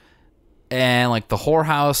earlier, and like the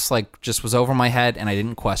whorehouse like just was over my head, and I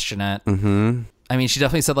didn't question it. Mm-hmm. I mean, she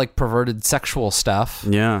definitely said like perverted sexual stuff.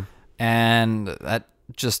 Yeah, and that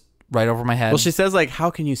just right over my head. Well, she says like, "How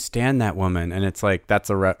can you stand that woman?" And it's like that's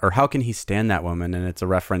or how can he stand that woman? And it's a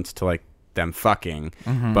reference to like them fucking,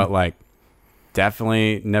 but like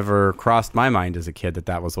definitely never crossed my mind as a kid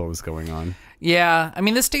that was what was going on. Yeah, I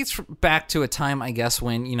mean, this dates back to a time, I guess,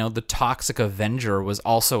 when, you know, the Toxic Avenger was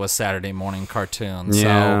also a Saturday morning cartoon.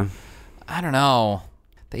 Yeah. So, I don't know.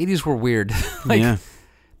 The 80s were weird.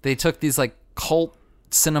 They took these, like, cult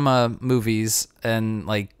cinema movies and,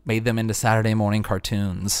 like, made them into Saturday morning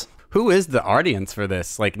cartoons. Who is the audience for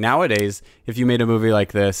this? Like, nowadays, if you made a movie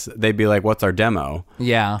like this, they'd be like, what's our demo?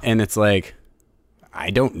 Yeah. And it's like,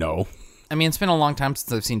 I don't know. I mean, it's been a long time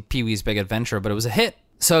since I've seen Pee-wee's Big Adventure, but it was a hit.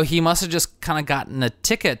 So he must have just kind of gotten a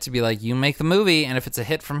ticket to be like, you make the movie, and if it's a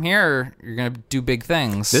hit from here, you're going to do big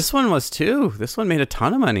things. This one was too. This one made a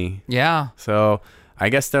ton of money. Yeah. So I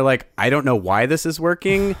guess they're like, I don't know why this is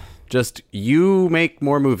working. Just you make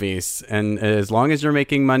more movies, and as long as you're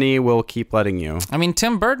making money, we'll keep letting you. I mean,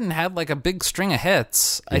 Tim Burton had like a big string of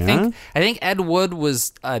hits. I think Ed Wood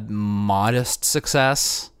was a modest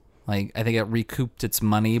success. Like, I think it recouped its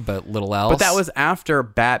money, but little else. But that was after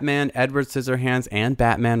Batman, Edward Scissorhands, and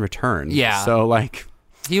Batman Returns. Yeah. So like,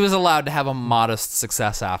 he was allowed to have a modest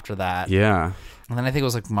success after that. Yeah. And then I think it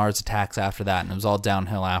was like Mars Attacks after that, and it was all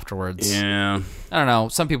downhill afterwards. Yeah. I don't know.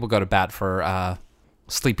 Some people go to bat for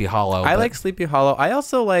Sleepy Hollow. I like Sleepy Hollow. I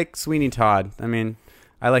also like Sweeney Todd. I mean,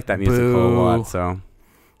 I like that musical a lot, so.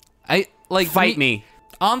 I like Fight me.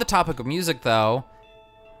 On the topic of music, though,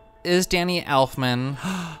 is Danny Elfman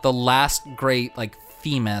the last great, like,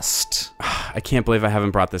 themist? I can't believe I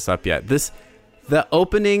haven't brought this up yet. The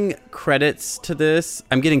opening credits to this,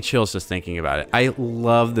 I'm getting chills just thinking about it. I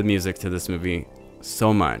love the music to this movie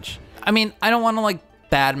so much. I mean, I don't want to, like,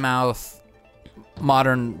 badmouth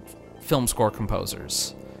modern film score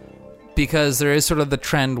composers, because there is sort of the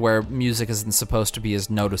trend where music isn't supposed to be as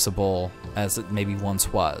noticeable as it maybe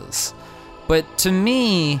once was. But to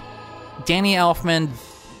me, Danny Elfman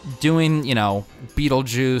doing,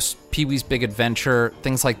 Beetlejuice, Pee-wee's Big Adventure,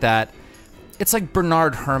 things like that, it's like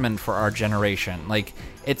Bernard Herrmann for our generation. Like,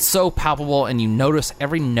 it's so palpable, and you notice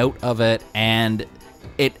every note of it, and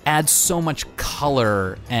it adds so much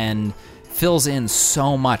color and fills in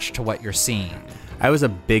so much to what you're seeing. I was a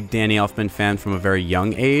big Danny Elfman fan from a very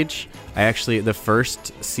young age. The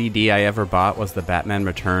first CD I ever bought was the Batman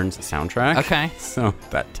Returns soundtrack. Okay. So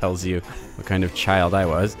that tells you what kind of child I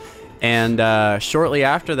was. And shortly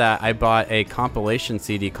after that, I bought a compilation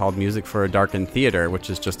CD called Music for a Darkened Theater, which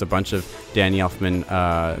is just a bunch of Danny Elfman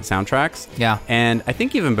soundtracks. Yeah. And I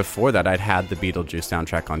think even before that, I'd had the Beetlejuice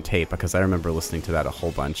soundtrack on tape, because I remember listening to that a whole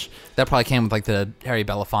bunch. That probably came with like the Harry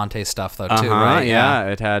Belafonte stuff, though, too, right? Yeah.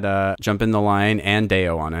 It had Jump in the Line and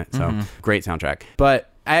Deo on it. So great soundtrack.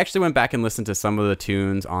 But I actually went back and listened to some of the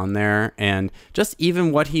tunes on there, and just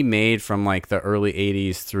even what he made from like the early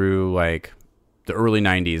 80s through like the early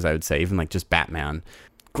 90s, I would say, even like just Batman.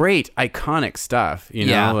 Great, iconic stuff,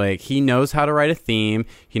 Yeah. Like, he knows how to write a theme.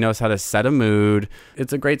 He knows how to set a mood.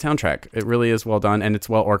 It's a great soundtrack. It really is well done, and it's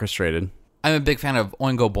well orchestrated. I'm a big fan of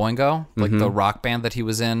Oingo Boingo, like the rock band that he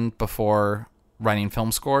was in before writing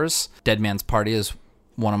film scores. Dead Man's Party is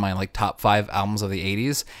one of my like top 5 albums of the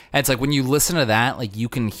 80s. And it's like when you listen to that, like you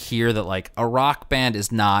can hear that like a rock band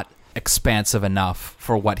is not expansive enough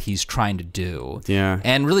for what he's trying to do. Yeah.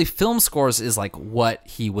 And really film scores is like what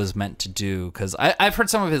he was meant to do, because I've heard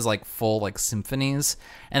some of his like full like symphonies,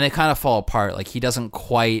 and they kind of fall apart. Like he doesn't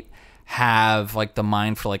quite have like the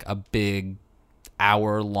mind for like a big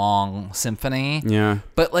hour-long symphony. Yeah.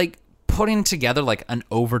 But like putting together like an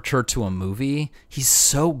overture to a movie, he's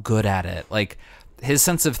so good at it. Like his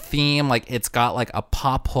sense of theme, like it's got like a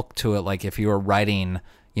pop hook to it, like if you were writing,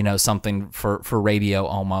 something for radio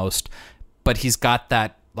almost. But he's got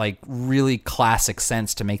that like really classic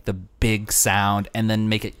sense to make the big sound and then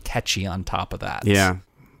make it catchy on top of that. Yeah.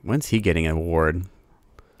 When's he getting an award?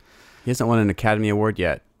 He hasn't won an Academy Award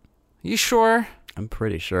yet. You sure? I'm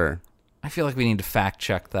pretty sure. I feel like we need to fact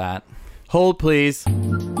check that. Hold, please.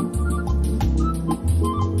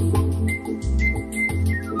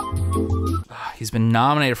 He's been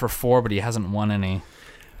nominated for 4, but he hasn't won any.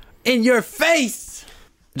 In your face!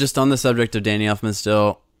 Just on the subject of Danny Elfman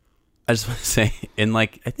still, I just want to say, in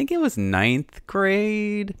like, I think it was 9th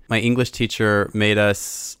grade, my English teacher made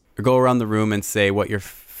us go around the room and say what your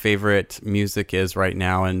favorite music is right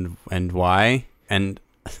now and why. And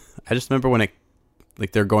I just remember when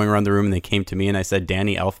they're going around the room and they came to me and I said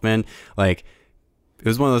Danny Elfman. Like, it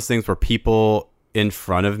was one of those things where people in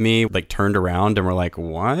front of me like turned around and were like,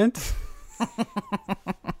 what?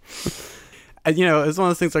 And, it was one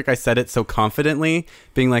of those things, like I said it so confidently,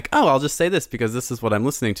 being like, oh, I'll just say this because this is what I'm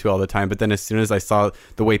listening to all the time. But then as soon as I saw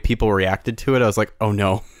the way people reacted to it, I was like, oh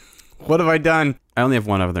no, what have I done? I only have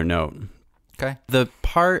one other note. Okay. The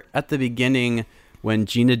part at the beginning when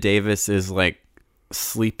Gina Davis is like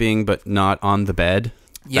sleeping but not on the bed.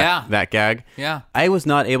 Yeah. That gag. Yeah. I was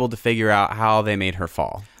not able to figure out how they made her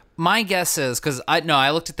fall. My guess is, because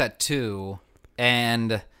I looked at that too,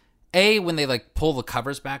 and when they like pull the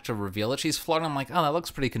covers back to reveal that she's floating, I'm like, oh, that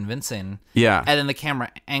looks pretty convincing. Yeah. And then the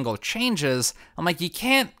camera angle changes. I'm like, you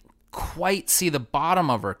can't quite see the bottom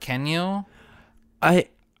of her, can you? I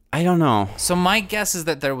don't know. So my guess is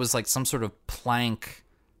that there was like some sort of plank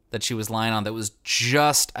that she was lying on that was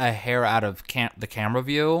just a hair out of the camera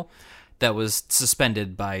view that was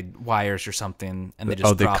suspended by wires or something, and they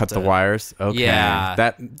just they cut the wires. Okay,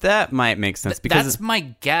 yeah, that might make sense because that's my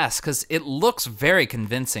guess because it looks very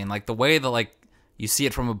convincing, like the way that like you see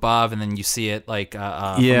it from above and then you see it like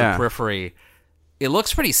from the periphery. It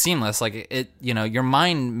looks pretty seamless. Like it, your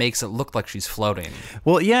mind makes it look like she's floating.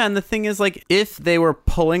 Well, yeah, and the thing is, like, if they were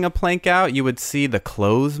pulling a plank out, you would see the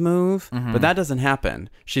clothes move, but that doesn't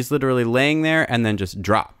happen. She's literally laying there and then just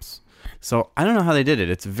drops. So I don't know how they did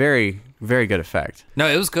it. It's very, very good effect. No,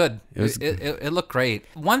 it was good. It looked great.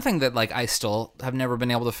 One thing that like I still have never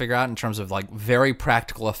been able to figure out in terms of like very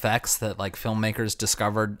practical effects that like filmmakers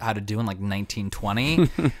discovered how to do in like 1920.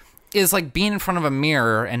 Is like being in front of a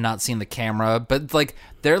mirror and not seeing the camera, but like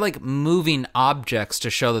they're like moving objects to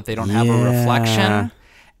show that they don't have a reflection.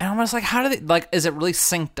 And I'm just like, how do they, like, is it really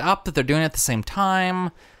synced up that they're doing it at the same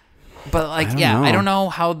time? But like, I don't know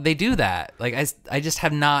how they do that. Like I just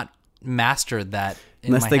have not mastered that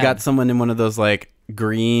unless they got someone in one of those like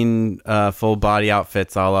green full body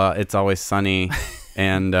outfits a la It's Always Sunny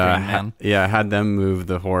and had them move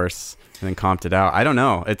the horse and then comped it out. I don't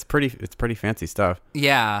know. It's pretty fancy stuff.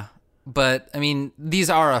 Yeah. But I mean, these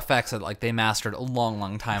are effects that like they mastered a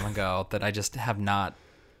long time ago that I just have not,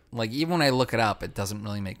 like, even when I look it up, it doesn't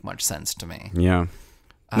really make much sense to me. Yeah.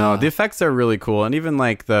 No, the effects are really cool, and even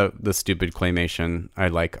like the stupid claymation I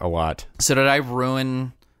like a lot. So did I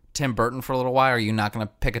ruin Tim Burton for a little while? Are you not going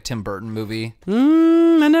to pick a Tim Burton movie?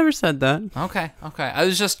 I never said that. Okay. I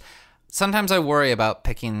was just, sometimes I worry about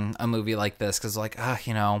picking a movie like this because like, I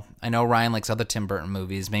know Ryan likes other Tim Burton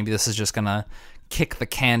movies. Maybe this is just going to kick the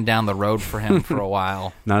can down the road for him for a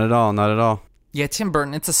while. Not at all. Yeah, Tim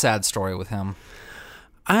Burton, it's a sad story with him.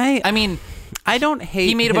 I mean, I don't hate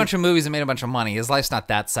he made a bunch of movies and made a bunch of money. His life's not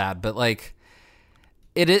that sad, but like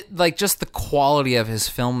it like just the quality of his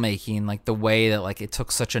filmmaking, like the way that like it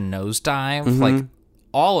took such a nosedive, like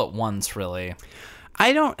all at once, really.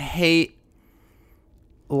 I don't hate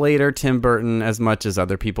later Tim Burton as much as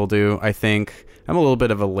other people do. I think I'm a little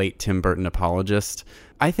bit of a late Tim Burton apologist.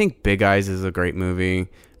 I think Big Eyes is a great movie.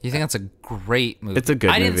 You think that's a great movie? It's a good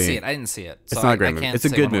movie. I didn't see it. So it's not a great movie. It's a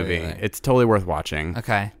good movie. It's totally worth watching.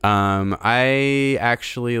 Okay. I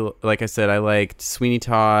actually, like I said, I liked Sweeney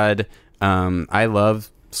Todd. I love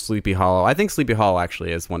Sleepy Hollow. I think Sleepy Hollow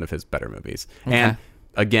actually is one of his better movies. Okay. And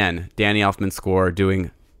again, Danny Elfman's score doing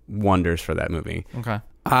wonders for that movie. Okay.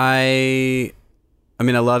 I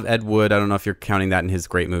mean, I love Ed Wood. I don't know if you're counting that in his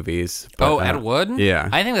great movies. But, Ed Wood? Yeah.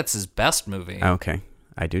 I think that's his best movie. Okay.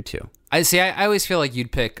 I do too. I always feel like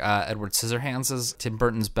you'd pick Edward Scissorhands as Tim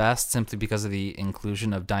Burton's best simply because of the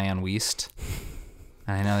inclusion of Diane Wiest.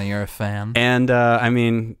 I know that you're a fan. And, I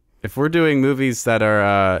mean, if we're doing movies that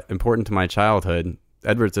are important to my childhood,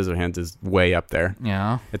 Edward Scissorhands is way up there.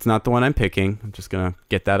 Yeah. It's not the one I'm picking. I'm just going to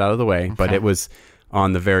get that out of the way. Okay. But it was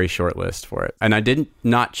on the very short list for it. And I didn't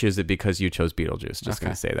not choose it because you chose Beetlejuice. Just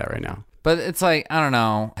going to say that right now. But it's like, I don't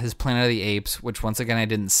know, his Planet of the Apes, which once again I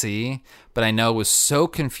didn't see, but I know was so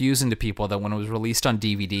confusing to people that when it was released on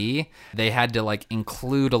DVD, they had to like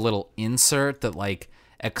include a little insert that like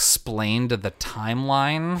explained the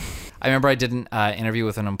timeline. I remember I did an interview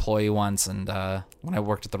with an employee once, and when I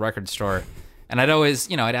worked at the record store, and I'd always,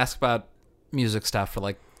 I'd ask about music stuff for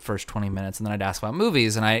like first 20 minutes, and then I'd ask about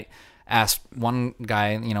movies, and I asked one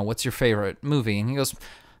guy, what's your favorite movie? And he goes,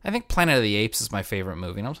 I think Planet of the Apes is my favorite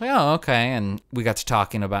movie. And I was like, oh, okay. And we got to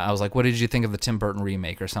talking about, I was like, what did you think of the Tim Burton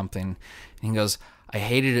remake or something? And he goes, I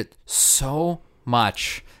hated it so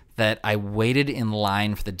much that I waited in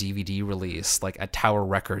line for the DVD release, like at Tower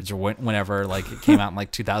Records or whenever, like it came out in like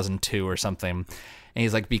 2002 or something. And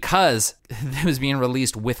he's like, because it was being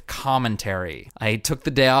released with commentary. I took the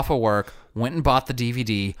day off of work, went and bought the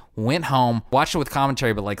DVD, went home, watched it with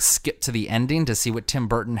commentary, but like skipped to the ending to see what Tim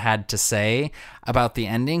Burton had to say about the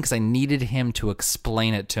ending because I needed him to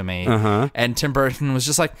explain it to me. And Tim Burton was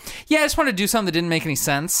just like, yeah, I just wanted to do something that didn't make any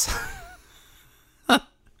sense.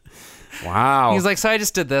 Wow. He's like, so I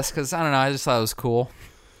just did this because, I don't know, I just thought it was cool.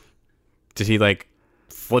 Did he like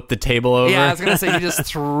flip the table over? Yeah, I was going to say he just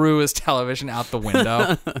threw his television out the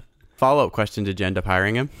window. Follow-up question, did you end up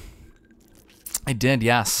hiring him? I did,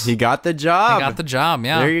 yes. He got the job. I got the job,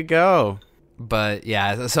 yeah. There you go. But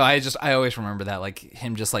yeah, so I always remember that, like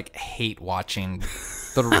him just like hate watching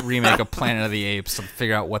the remake of Planet of the Apes to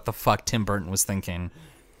figure out what the fuck Tim Burton was thinking.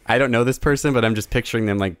 I don't know this person, but I'm just picturing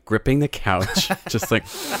them like gripping the couch, just like,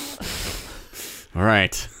 all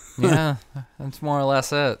right. Yeah, that's more or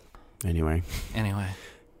less it. Anyway.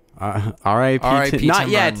 R.I.P. Not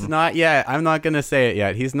yet. I'm not going to say it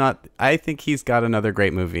yet. He's not. I think he's got another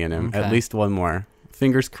great movie in him. Okay. At least one more.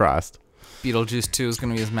 Fingers crossed. Beetlejuice 2 is going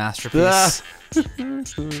to be his masterpiece.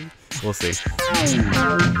 We'll see.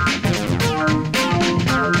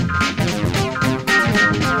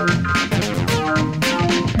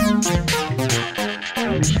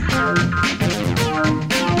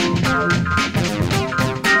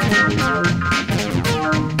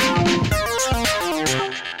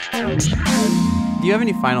 Do you have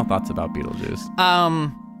any final thoughts about Beetlejuice?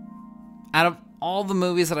 Out of all the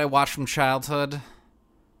movies that I watched from childhood,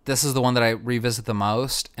 this is the one that I revisit the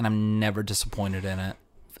most, and I'm never disappointed in it.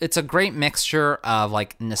 It's a great mixture of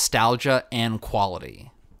like nostalgia and quality,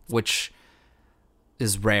 which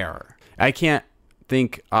is rare. I can't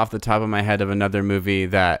think off the top of my head of another movie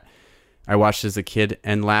that I watched as a kid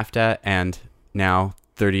and laughed at, and now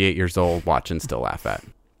 38 years old watch and still laugh at.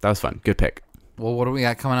 That was fun. Good pick. Well, what do we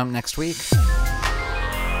got coming up next week?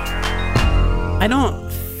 I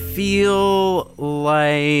don't feel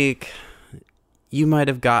like you might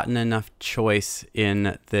have gotten enough choice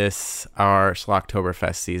in this, our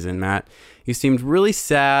Schlocktoberfest season, Matt. You seemed really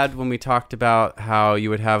sad when we talked about how you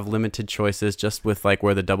would have limited choices just with like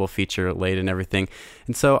where the double feature laid and everything.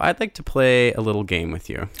 And so I'd like to play a little game with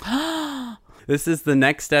you. This is the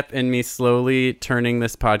next step in me slowly turning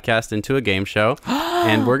this podcast into a game show.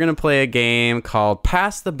 And we're going to play a game called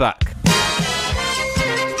Pass the Buck.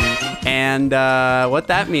 And what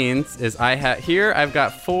that means is I've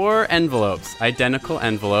got 4 envelopes, identical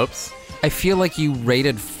envelopes. I feel like you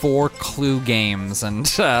rated 4 Clue games and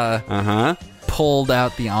pulled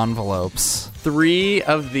out the envelopes. 3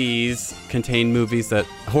 of these contain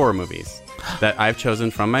horror movies that I've chosen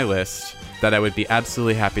from my list that I would be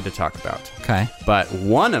absolutely happy to talk about. Okay. But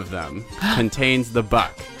one of them contains the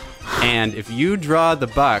buck. And if you draw the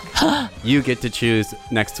buck, you get to choose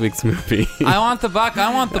next week's movie. I want the buck.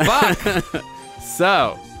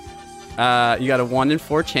 So, you got a 1 in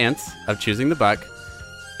 4 chance of choosing the buck.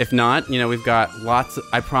 If not, we've got lots of,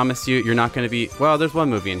 I promise you're not going to be, well, there's one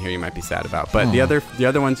movie in here you might be sad about, but the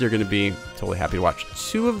other ones you're going to be totally happy to watch.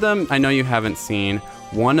 2 of them I know you haven't seen.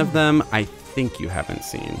 1 of them I think you haven't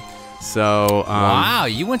seen. So, wow,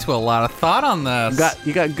 you went to a lot of thought on this.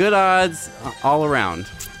 You got good odds all around.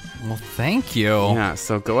 Well, thank you. Yeah,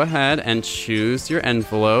 so go ahead and choose your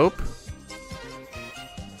envelope.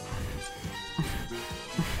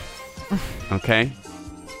 Okay.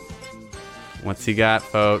 What's he got,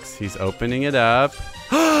 folks? He's opening it up.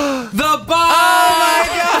 The buck!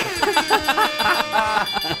 Oh,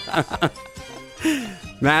 my God!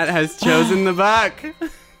 Matt has chosen the buck.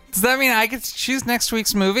 Does that mean I get to choose next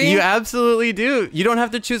week's movie? You absolutely do. You don't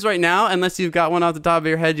have to choose right now unless you've got one off the top of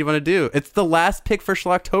your head you want to do. It's the last pick for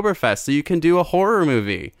Schlocktoberfest, so you can do a horror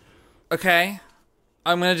movie. Okay.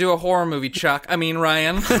 I'm going to do a horror movie, Chuck. I mean,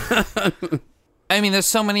 Ryan. There's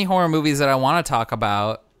so many horror movies that I want to talk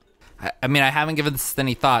about. I haven't given this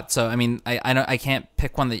any thought, so, I can't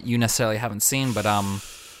pick one that you necessarily haven't seen, but,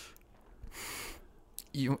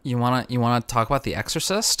 you want to talk about The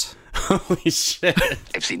Exorcist? Holy shit.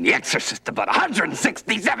 I've seen The Exorcist about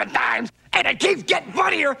 167 times, and it keeps getting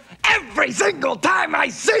funnier every single time I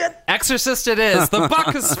see it. Exorcist it is. The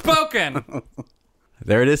buck has spoken.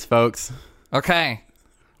 There it is, folks. Okay.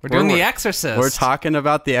 We're doing The Exorcist. We're talking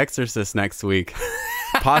about The Exorcist next week.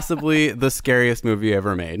 Possibly the scariest movie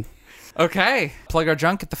ever made. Okay. Plug our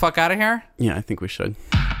junk. Get the fuck out of here. Yeah, I think we should.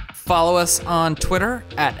 Follow us on Twitter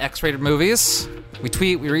at XRatedMovies. We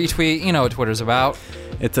tweet, we retweet. You know what Twitter's about.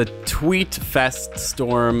 It's a tweet fest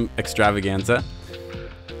storm extravaganza.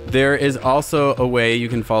 There is also a way you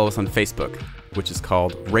can follow us on Facebook, which is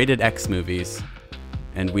called Rated X Movies,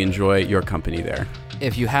 and we enjoy your company there.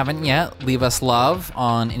 If you haven't yet, leave us love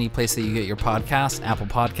on any place that you get your podcasts, Apple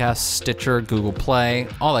Podcasts, Stitcher, Google Play,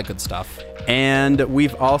 all that good stuff. And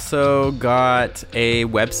we've also got a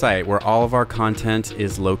website where all of our content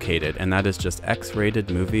is located, and that is just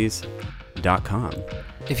xratedmovies.com.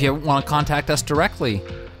 If you want to contact us directly,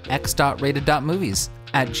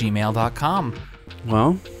 x.rated.movies@gmail.com.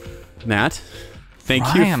 Well, Matt,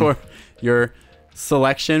 thank you for your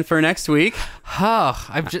selection for next week.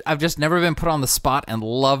 I've just never been put on the spot and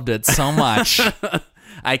loved it so much.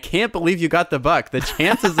 I can't believe you got the buck. The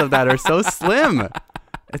chances of that are so slim.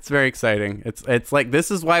 It's very exciting. It's like,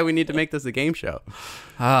 this is why we need to make this a game show.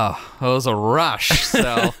 Oh, it was a rush.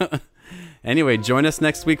 So anyway, join us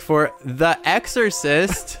next week for The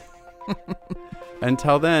Exorcist.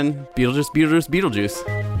 Until then, Beetlejuice, Beetlejuice, Beetlejuice.